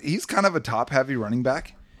he's kind of a top heavy running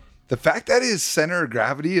back. The fact that his center of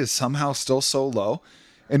gravity is somehow still so low,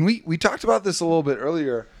 and we talked about this a little bit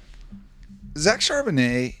earlier. Zach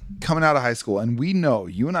Charbonnet coming out of high school, and we know,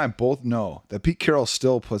 you and I both know, that Pete Carroll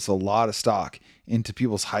still puts a lot of stock into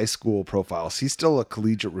people's high school profiles. He's still a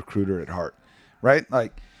collegiate recruiter at heart, right?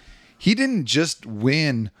 Like, he didn't just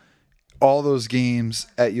win all those games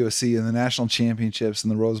at USC and the national championships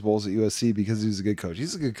and the Rose Bowls at USC because he was a good coach.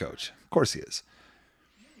 He's a good coach. Of course he is.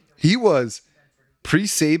 He was,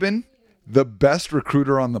 pre-Saban, the best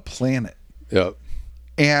recruiter on the planet. Yep.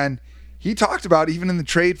 And he talked about, even in the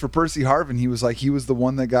trade for Percy Harvin, he was like, he was the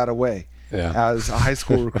one that got away as a high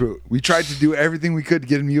school recruit. We tried to do everything we could to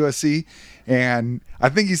get him USC. And I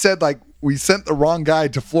think he said, like, we sent the wrong guy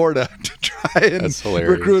to Florida to try and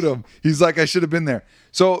recruit him. He's like, I should have been there.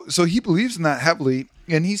 So he believes in that heavily.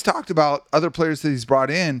 And he's talked about other players that he's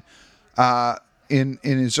brought in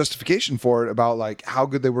his justification for it, about like how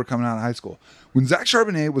good they were coming out of high school. When Zach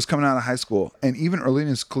Charbonnet was coming out of high school, and even early in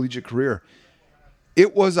his collegiate career,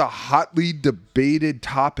 it was a hotly debated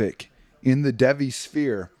topic in the Devy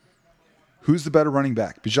sphere. Who's the better running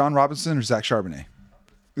back, Bijan Robinson or Zach Charbonnet?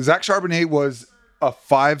 Zach Charbonnet was a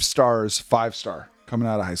 5-star coming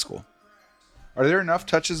out of high school. Are there enough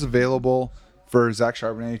touches available for Zach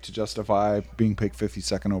Charbonnet to justify being picked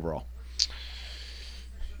 52nd overall?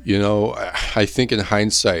 You know, I think in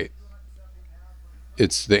hindsight,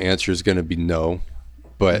 the answer is going to be no.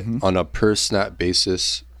 But on a per snap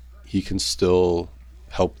basis, he can still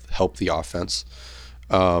help the offense.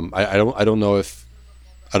 I don't know if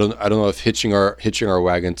hitching our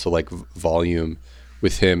wagon to like volume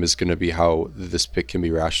with him is going to be how this pick can be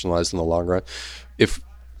rationalized in the long run. If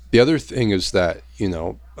the other thing is that, you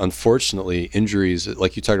know, unfortunately, injuries,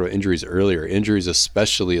 like you talked about injuries earlier, injuries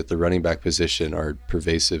especially at the running back position are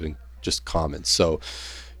pervasive and just common. So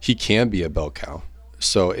he can be a bell cow.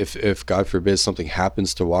 So if God forbid something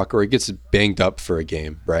happens to Walker, or he gets banged up for a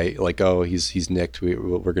game, right? Like, oh, he's nicked,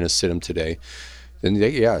 we're going to sit him today. Then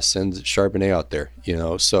send Charbonnet out there, you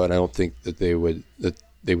know. So, and I don't think that they would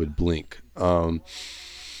blink. But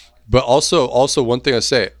also one thing I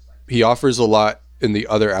say, he offers a lot in the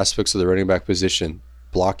other aspects of the running back position,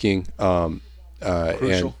 blocking, and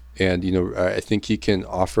you know, I think he can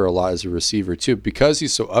offer a lot as a receiver too, because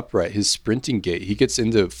he's so upright. His sprinting gait, he gets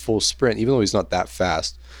into full sprint, even though he's not that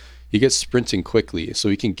fast. He gets sprinting quickly, so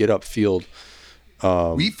he can get upfield.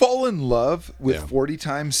 We fall in love with 40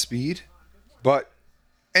 times speed, but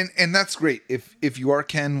and that's great. If you are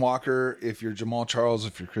Ken Walker, if you're Jamal Charles,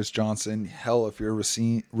 if you're Chris Johnson, hell, if you're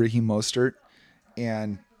Raheem Mostert,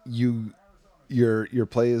 and your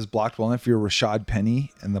play is blocked well enough, if you're Rashad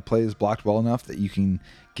Penny and the play is blocked well enough that you can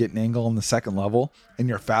get an angle on the second level and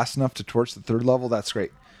you're fast enough to torch the third level, that's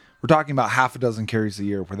great. We're talking about half a dozen carries a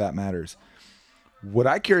year where that matters. What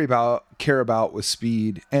I care about with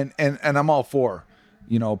speed, and I'm all for,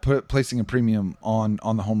 you know, placing a premium on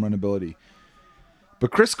the home run ability.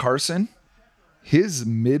 But Chris Carson, his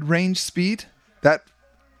mid-range speed, that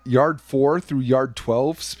yard 4 through yard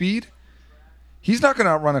 12 speed, he's not going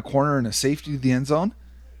to outrun a corner and a safety to the end zone,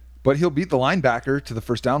 but he'll beat the linebacker to the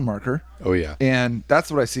first down marker. Oh, yeah. And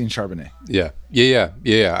that's what I see in Charbonnet. Yeah.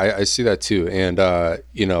 I see that too. And,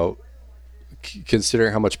 you know,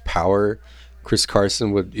 considering how much power Chris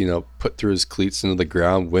Carson would, you know, put through his cleats into the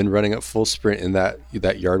ground when running at full sprint in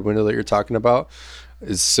that yard window that you're talking about,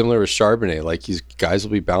 is similar with Charbonnet. Like, guys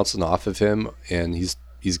will be bouncing off of him, and he's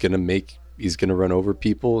gonna run over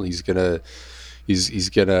people. He's gonna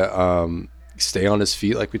stay on his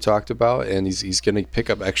feet like we talked about, and he's gonna pick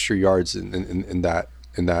up extra yards in that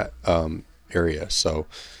area. So,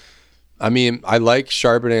 I mean, I like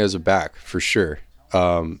Charbonnet as a back for sure.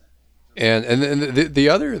 And the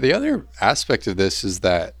other aspect of this is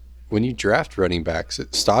that when you draft running backs,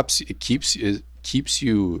 it keeps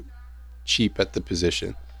you cheap at the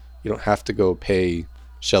position. You don't have to go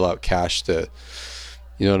shell out cash to,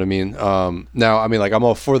 you know what I mean? Now, I mean, like, I'm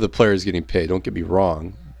all for the players getting paid, don't get me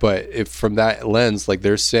wrong, but if from that lens, like,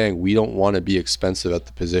 they're saying we don't want to be expensive at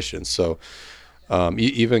the position. So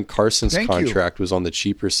even Carson's contract was on the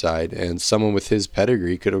cheaper side, and someone with his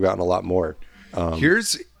pedigree could have gotten a lot more.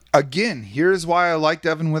 Here's why I liked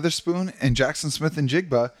Evan Witherspoon and Jackson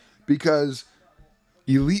Smith-Njigba, because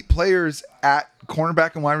elite players at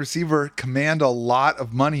cornerback and wide receiver command a lot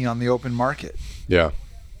of money on the open market. Yeah.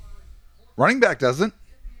 Running back doesn't.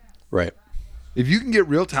 Right. If you can get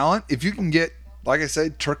real talent, if you can get, like I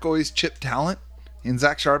said, turquoise chip talent in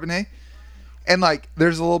Zach Charbonnet, and like,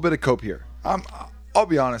 there's a little bit of cope here. I'll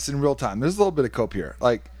be honest, in real time, there's a little bit of cope here.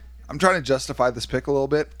 Like, I'm trying to justify this pick a little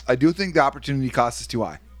bit. I do think the opportunity cost is too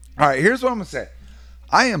high. All right, here's what I'm going to say.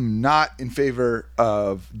 I am not in favor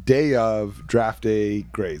of day of draft day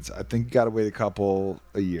grades. I think you got to wait a couple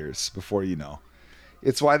of years before you know.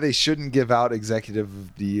 It's why they shouldn't give out executive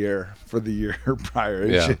of the year for the year prior.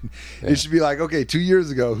 It should be like, okay, 2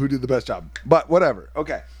 years ago, who did the best job? But whatever.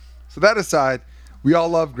 Okay. So that aside, we all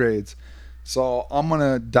love grades. So I'm going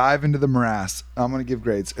to dive into the morass. I'm going to give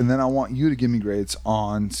grades. And then I want you to give me grades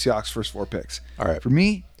on Seahawks' first 4 picks. All right. For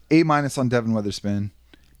me, A- on Devin Witherspoon,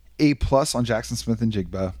 A+ on Jackson Smith and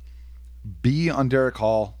Jigba, B on Derek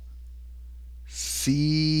Hall,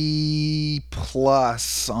 C+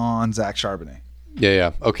 on Zach Charbonnet.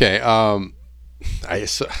 Yeah. Okay.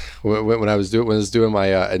 When I was doing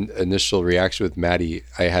my initial reaction with Maddie,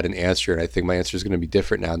 I had an answer, and I think my answer is going to be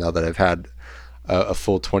different now that I've had a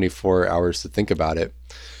full 24 hours to think about it.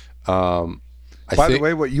 By the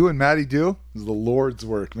way, what you and Maddie do is the Lord's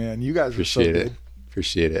work, man. You guys are so good.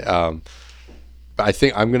 Appreciate it. But I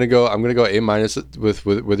think I'm gonna go A- with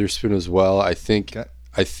Witherspoon as well. I think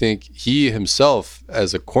he himself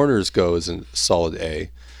as a corners go is a solid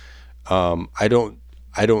A. I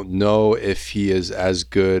don't know if he is as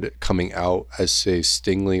good coming out as, say,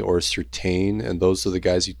 Stingley or Surtain, and those are the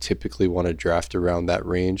guys you typically want to draft around that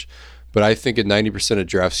range. But I think at 90% of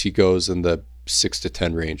drafts he goes in the 6 to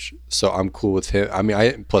 10 range, so I'm cool with him. I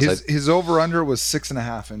mean, his over/under was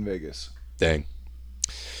 6.5 in Vegas. Dang.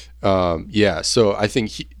 Yeah. So I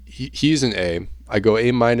think he's an A. I go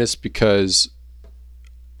A- because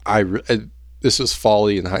this was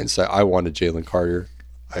folly in hindsight. I wanted Jalen Carter.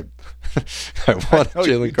 I wanted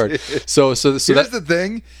Jalen Carter. So here's the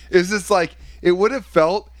thing: is it's like it would have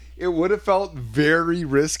felt very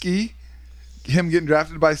risky him getting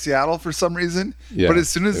drafted by Seattle for some reason. Yeah, but as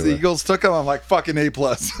soon as the Eagles took him, I'm like fucking A+.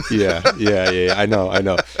 Yeah. I know.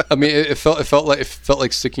 I mean, it felt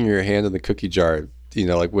like sticking your hand in the cookie jar. You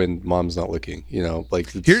know, like when mom's not looking. You know,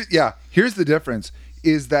 like here's the difference: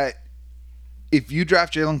 is that if you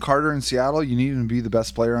draft Jalen Carter in Seattle, you need him to be the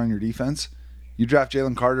best player on your defense. You draft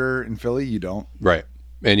Jalen Carter in Philly, you don't. Right.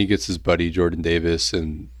 And he gets his buddy Jordan Davis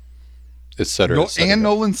and et cetera. And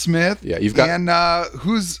Nolan Smith. Yeah, you've got. And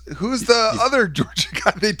who's the other Georgia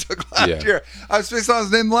guy they took last year? I was spacing on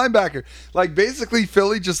his name, linebacker. Like basically,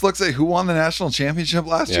 Philly just looks at who won the national championship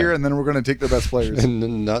last year, and then we're going to take their best players.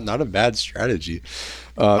 And not a bad strategy.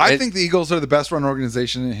 I think the Eagles are the best run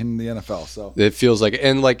organization in the NFL. So it feels like,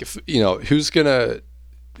 and like who's gonna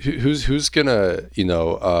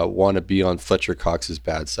want to be on Fletcher Cox's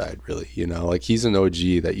bad side, really? You know, like he's an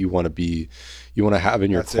OG that you want to have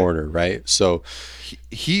in your corner, right? So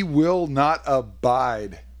he will not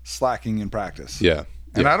abide slacking in practice. Yeah.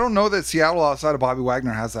 And I don't know that Seattle outside of Bobby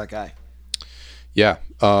Wagner has that guy. Yeah.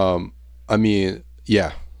 I mean,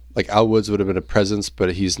 yeah, like Al Woods would have been a presence,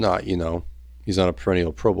 but he's not, he's not a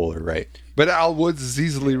perennial Pro Bowler, right? But Al Woods is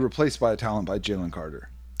easily replaced by a talent by Jalen Carter.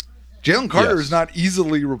 Jalen Carter is not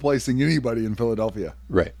easily replacing anybody in Philadelphia.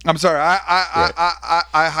 Right. I'm sorry. I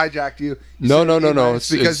hijacked you. No. It's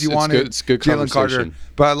because you wanted Jalen Carter.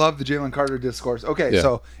 But I love the Jalen Carter discourse. Okay,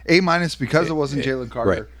 so A- because it wasn't Jalen Carter.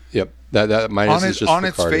 Right. Yep. That minus is just on for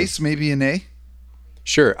its Carter. face, maybe an A.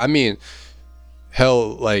 Sure. I mean,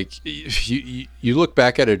 hell, like you look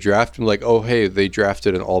back at a draft and like, oh hey, they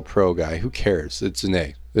drafted an All-Pro guy. Who cares? It's an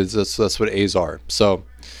A. That's what A's are. So,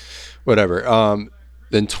 whatever.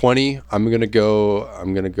 Then 20, I'm gonna go A-.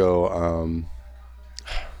 I'm gonna go A-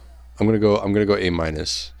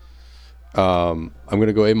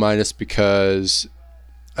 because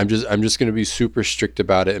I'm just gonna be super strict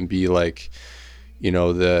about it and be like,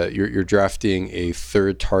 you're drafting a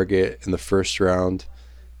third target in the first round,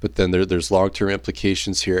 but then there's long-term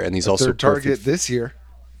implications here, and he's also third target this year.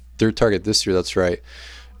 Third target this year, that's right.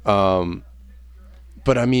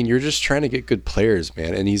 But I mean, you're just trying to get good players,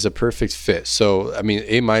 man, and he's a perfect fit. So I mean,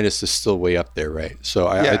 A- is still way up there, right? So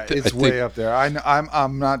it's way up there.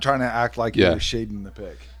 I'm not trying to act like you're shading the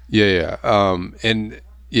pick. Yeah. And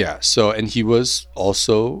he was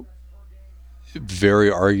also very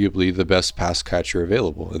arguably the best pass catcher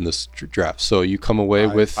available in this draft. So you come away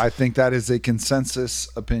with. I think that is a consensus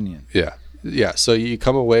opinion. Yeah, so you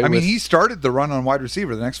come away with... he started the run on wide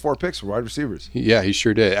receiver. The next 4 picks were wide receivers. Yeah, he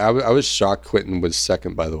sure did. I was shocked Quentin was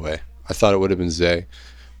second, by the way. I thought it would have been Zay.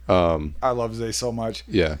 I love Zay so much.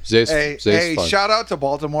 Yeah, Zay's fun. Shout out to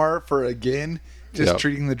Baltimore for, again,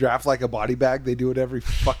 treating the draft like a body bag. They do it every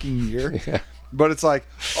fucking year. Yeah. But it's like,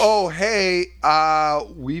 oh, hey,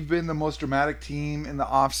 we've been the most dramatic team in the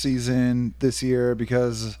offseason this year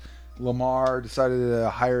because Lamar decided to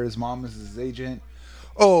hire his mom as his agent.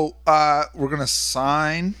 Oh, we're going to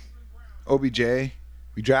sign OBJ.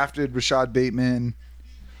 We drafted Rashad Bateman.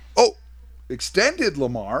 Oh, extended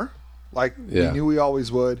Lamar like we knew we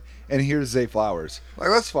always would. And here's Zay Flowers. Like,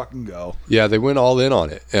 let's fucking go. Yeah, they went all in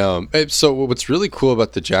on it. So what's really cool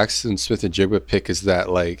about the Jackson Smith and Jigba pick is that,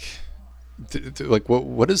 like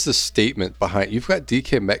what is the statement behind? You've got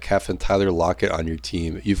DK Metcalf and Tyler Lockett on your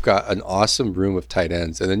team. You've got an awesome room of tight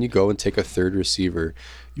ends, and then you go and take a third receiver.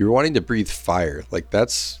 You're wanting to breathe fire. Like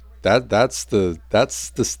that's That's the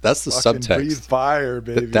Fucking subtext. breathe fire,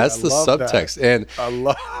 baby. That's I the love subtext. that. And I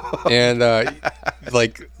love. and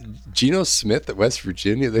like Geno Smith at West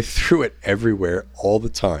Virginia, they threw it everywhere all the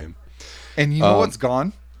time. And you know what's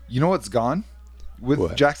gone? You know what's gone with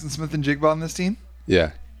What? Jackson Smith and Jigba on this team?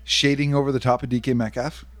 Yeah, Shading over the top of DK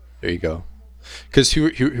Metcalf. there you go. Because who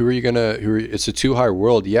are you gonna? It's a too high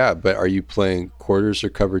world, yeah. But are you playing quarters or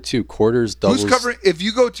cover two? Quarters, doubles. Who's covering? If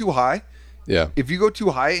you go too high, Yeah,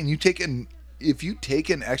 and you take an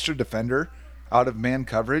extra defender out of man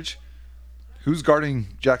coverage, who's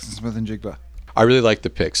guarding Jackson Smith and Jigba? I really like the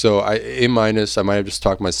pick. So A-. I might have just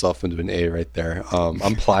talked myself into an A right there.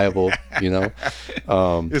 I'm pliable, you know.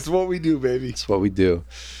 It's what we do, baby. It's what we do.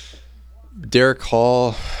 Derek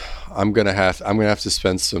Hall, I'm gonna have to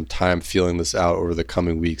spend some time feeling this out over the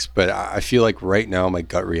coming weeks. But I feel like right now my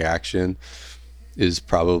gut reaction is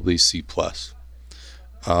probably C+.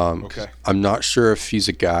 Okay. I'm not sure if he's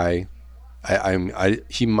a guy.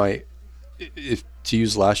 He might. If to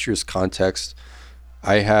use last year's context,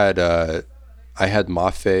 I had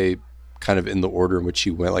Mafe kind of in the order in which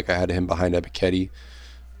he went. Like I had him behind Ebiketie.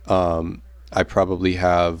 I probably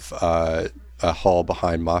have a Hall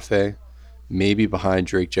behind Mafe, maybe behind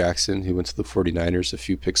Drake Jackson, who went to the 49ers a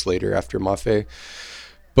few picks later after Mafe.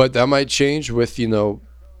 But that might change with,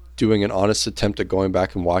 doing an honest attempt at going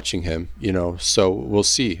back and watching him, so we'll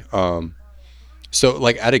see. So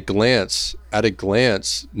like at a glance,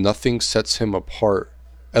 nothing sets him apart,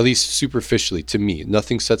 at least superficially to me,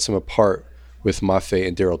 nothing sets him apart with Mafe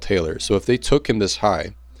and Darrell Taylor. So if they took him this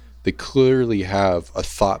high, they clearly have a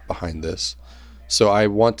thought behind this. So I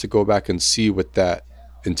want to go back and see what that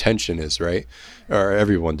intention is, right? Or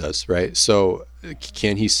everyone does, right? So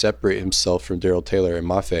can he separate himself from Darrell Taylor and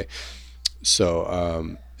Mafe?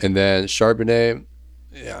 So and then Charbonnet,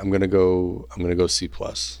 yeah, I'm gonna go C+. I'm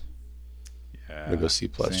gonna go C+,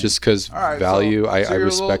 just because value. I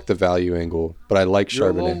respect the value angle, but I like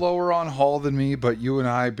You're Charbonnet. a little lower on Hall than me, but you and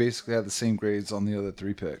I basically have the same grades on the other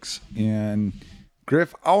three picks. And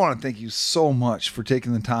Griff, I want to thank you so much for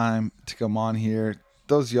taking the time to come on here.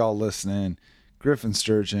 Those of y'all listening, Griffin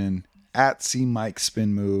Sturgeon at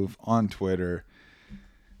CMikeSpinMove on Twitter.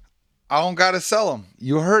 I don't gotta sell him.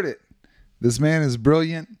 You heard it. This man is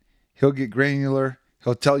brilliant. He'll get granular.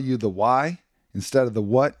 He'll tell you the why instead of the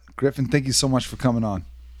what. Griffin, thank you so much for coming on.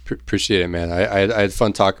 Appreciate it, man. I had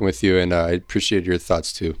fun talking with you, and I appreciate your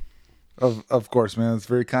thoughts too. Of course, man. It's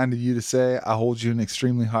very kind of you to say. I hold you in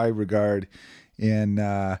extremely high regard. And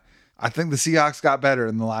I think the Seahawks got better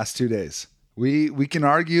in the last 2 days. We can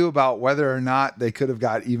argue about whether or not they could have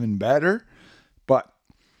got even better, but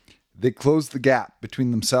they closed the gap between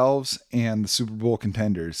themselves and the Super Bowl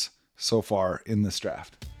contenders so far in this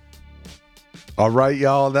draft. All right,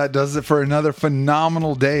 y'all, that does it for another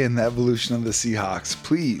phenomenal day in the evolution of the Seahawks.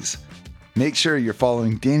 Please make sure you're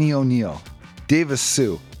following Danny O'Neill, Davis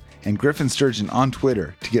Hsu, and Griffin Sturgeon on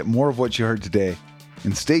Twitter to get more of what you heard today.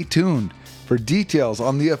 And stay tuned for details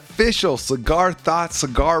on the official Cigar Thoughts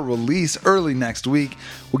cigar release early next week.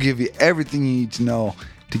 We'll give you everything you need to know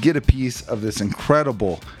to get a piece of this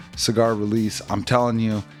incredible cigar release. I'm telling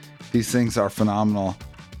you, these things are phenomenal.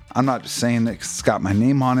 I'm not just saying it 'cause it's got my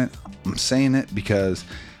name on it. I'm saying it because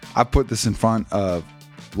I put this in front of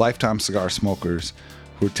lifetime cigar smokers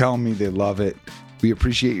who are telling me they love it. We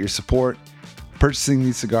appreciate your support. Purchasing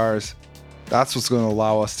these cigars, that's what's going to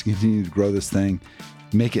allow us to continue to grow this thing,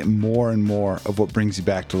 make it more and more of what brings you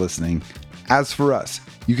back to listening. As for us,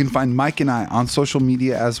 you can find Mike and I on social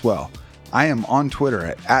media as well. I am on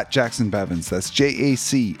Twitter at Jackson Bevins. That's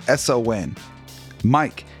JACSON.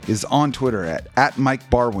 Mike is on Twitter at Mike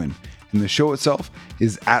Barwin, and the show itself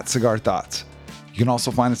is at Cigar Thoughts. You can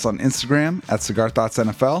also find us on Instagram at Cigar Thoughts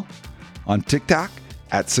NFL, on TikTok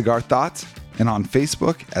at Cigar Thoughts, and on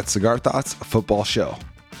Facebook at Cigar Thoughts Football Show.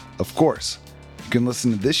 Of course, you can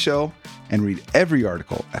listen to this show and read every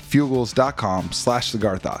article at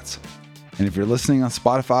fieldgoals.com/Cigar Thoughts. And if you're listening on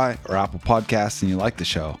Spotify or Apple Podcasts and you like the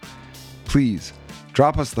show, please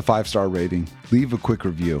drop us the 5-star rating, leave a quick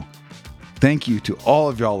review. Thank you to all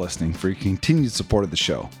of y'all listening for your continued support of the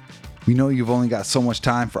show. We know you've only got so much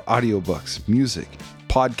time for audiobooks, music,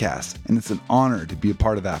 podcasts, and it's an honor to be a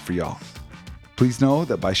part of that for y'all. Please know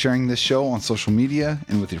that by sharing this show on social media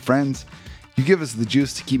and with your friends, you give us the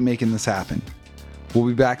juice to keep making this happen. We'll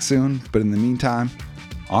be back soon, but in the meantime,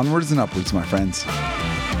 onwards and upwards, my friends.